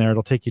log in there.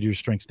 It'll take you to your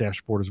strengths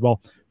dashboard as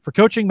well. For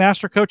coaching,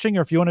 master coaching,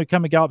 or if you want to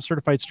become a Gallup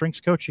certified strengths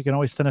coach, you can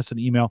always send us an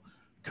email,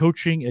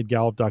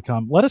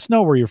 coaching@gallup.com. Let us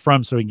know where you're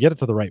from so we can get it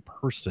to the right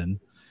person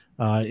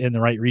in the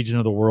right region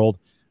of the world.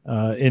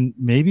 And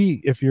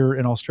maybe if you're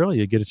in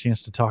Australia, get a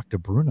chance to talk to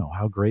Bruno.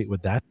 How great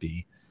would that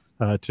be?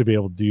 to be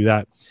able to do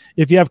that.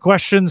 If you have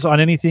questions on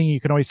anything, you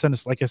can always send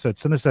us, like I said,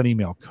 send us that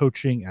email,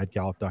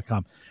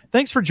 coaching@gallup.com.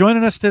 Thanks for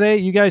joining us today.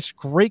 You guys,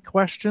 great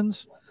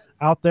questions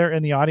out there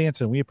in the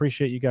audience, and we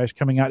appreciate you guys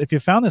coming out. If you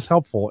found this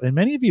helpful, and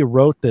many of you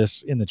wrote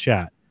this in the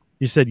chat,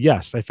 you said,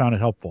 yes, I found it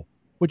helpful.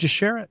 Would you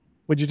share it?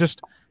 Would you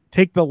just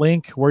take the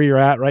link where you're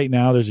at right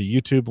now? There's a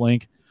YouTube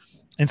link,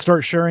 and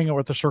start sharing it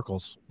with the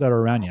circles that are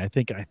around you. I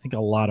think a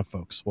lot of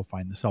folks will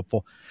find this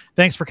helpful.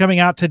 Thanks for coming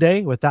out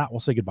today. With that, we'll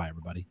say goodbye,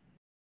 everybody.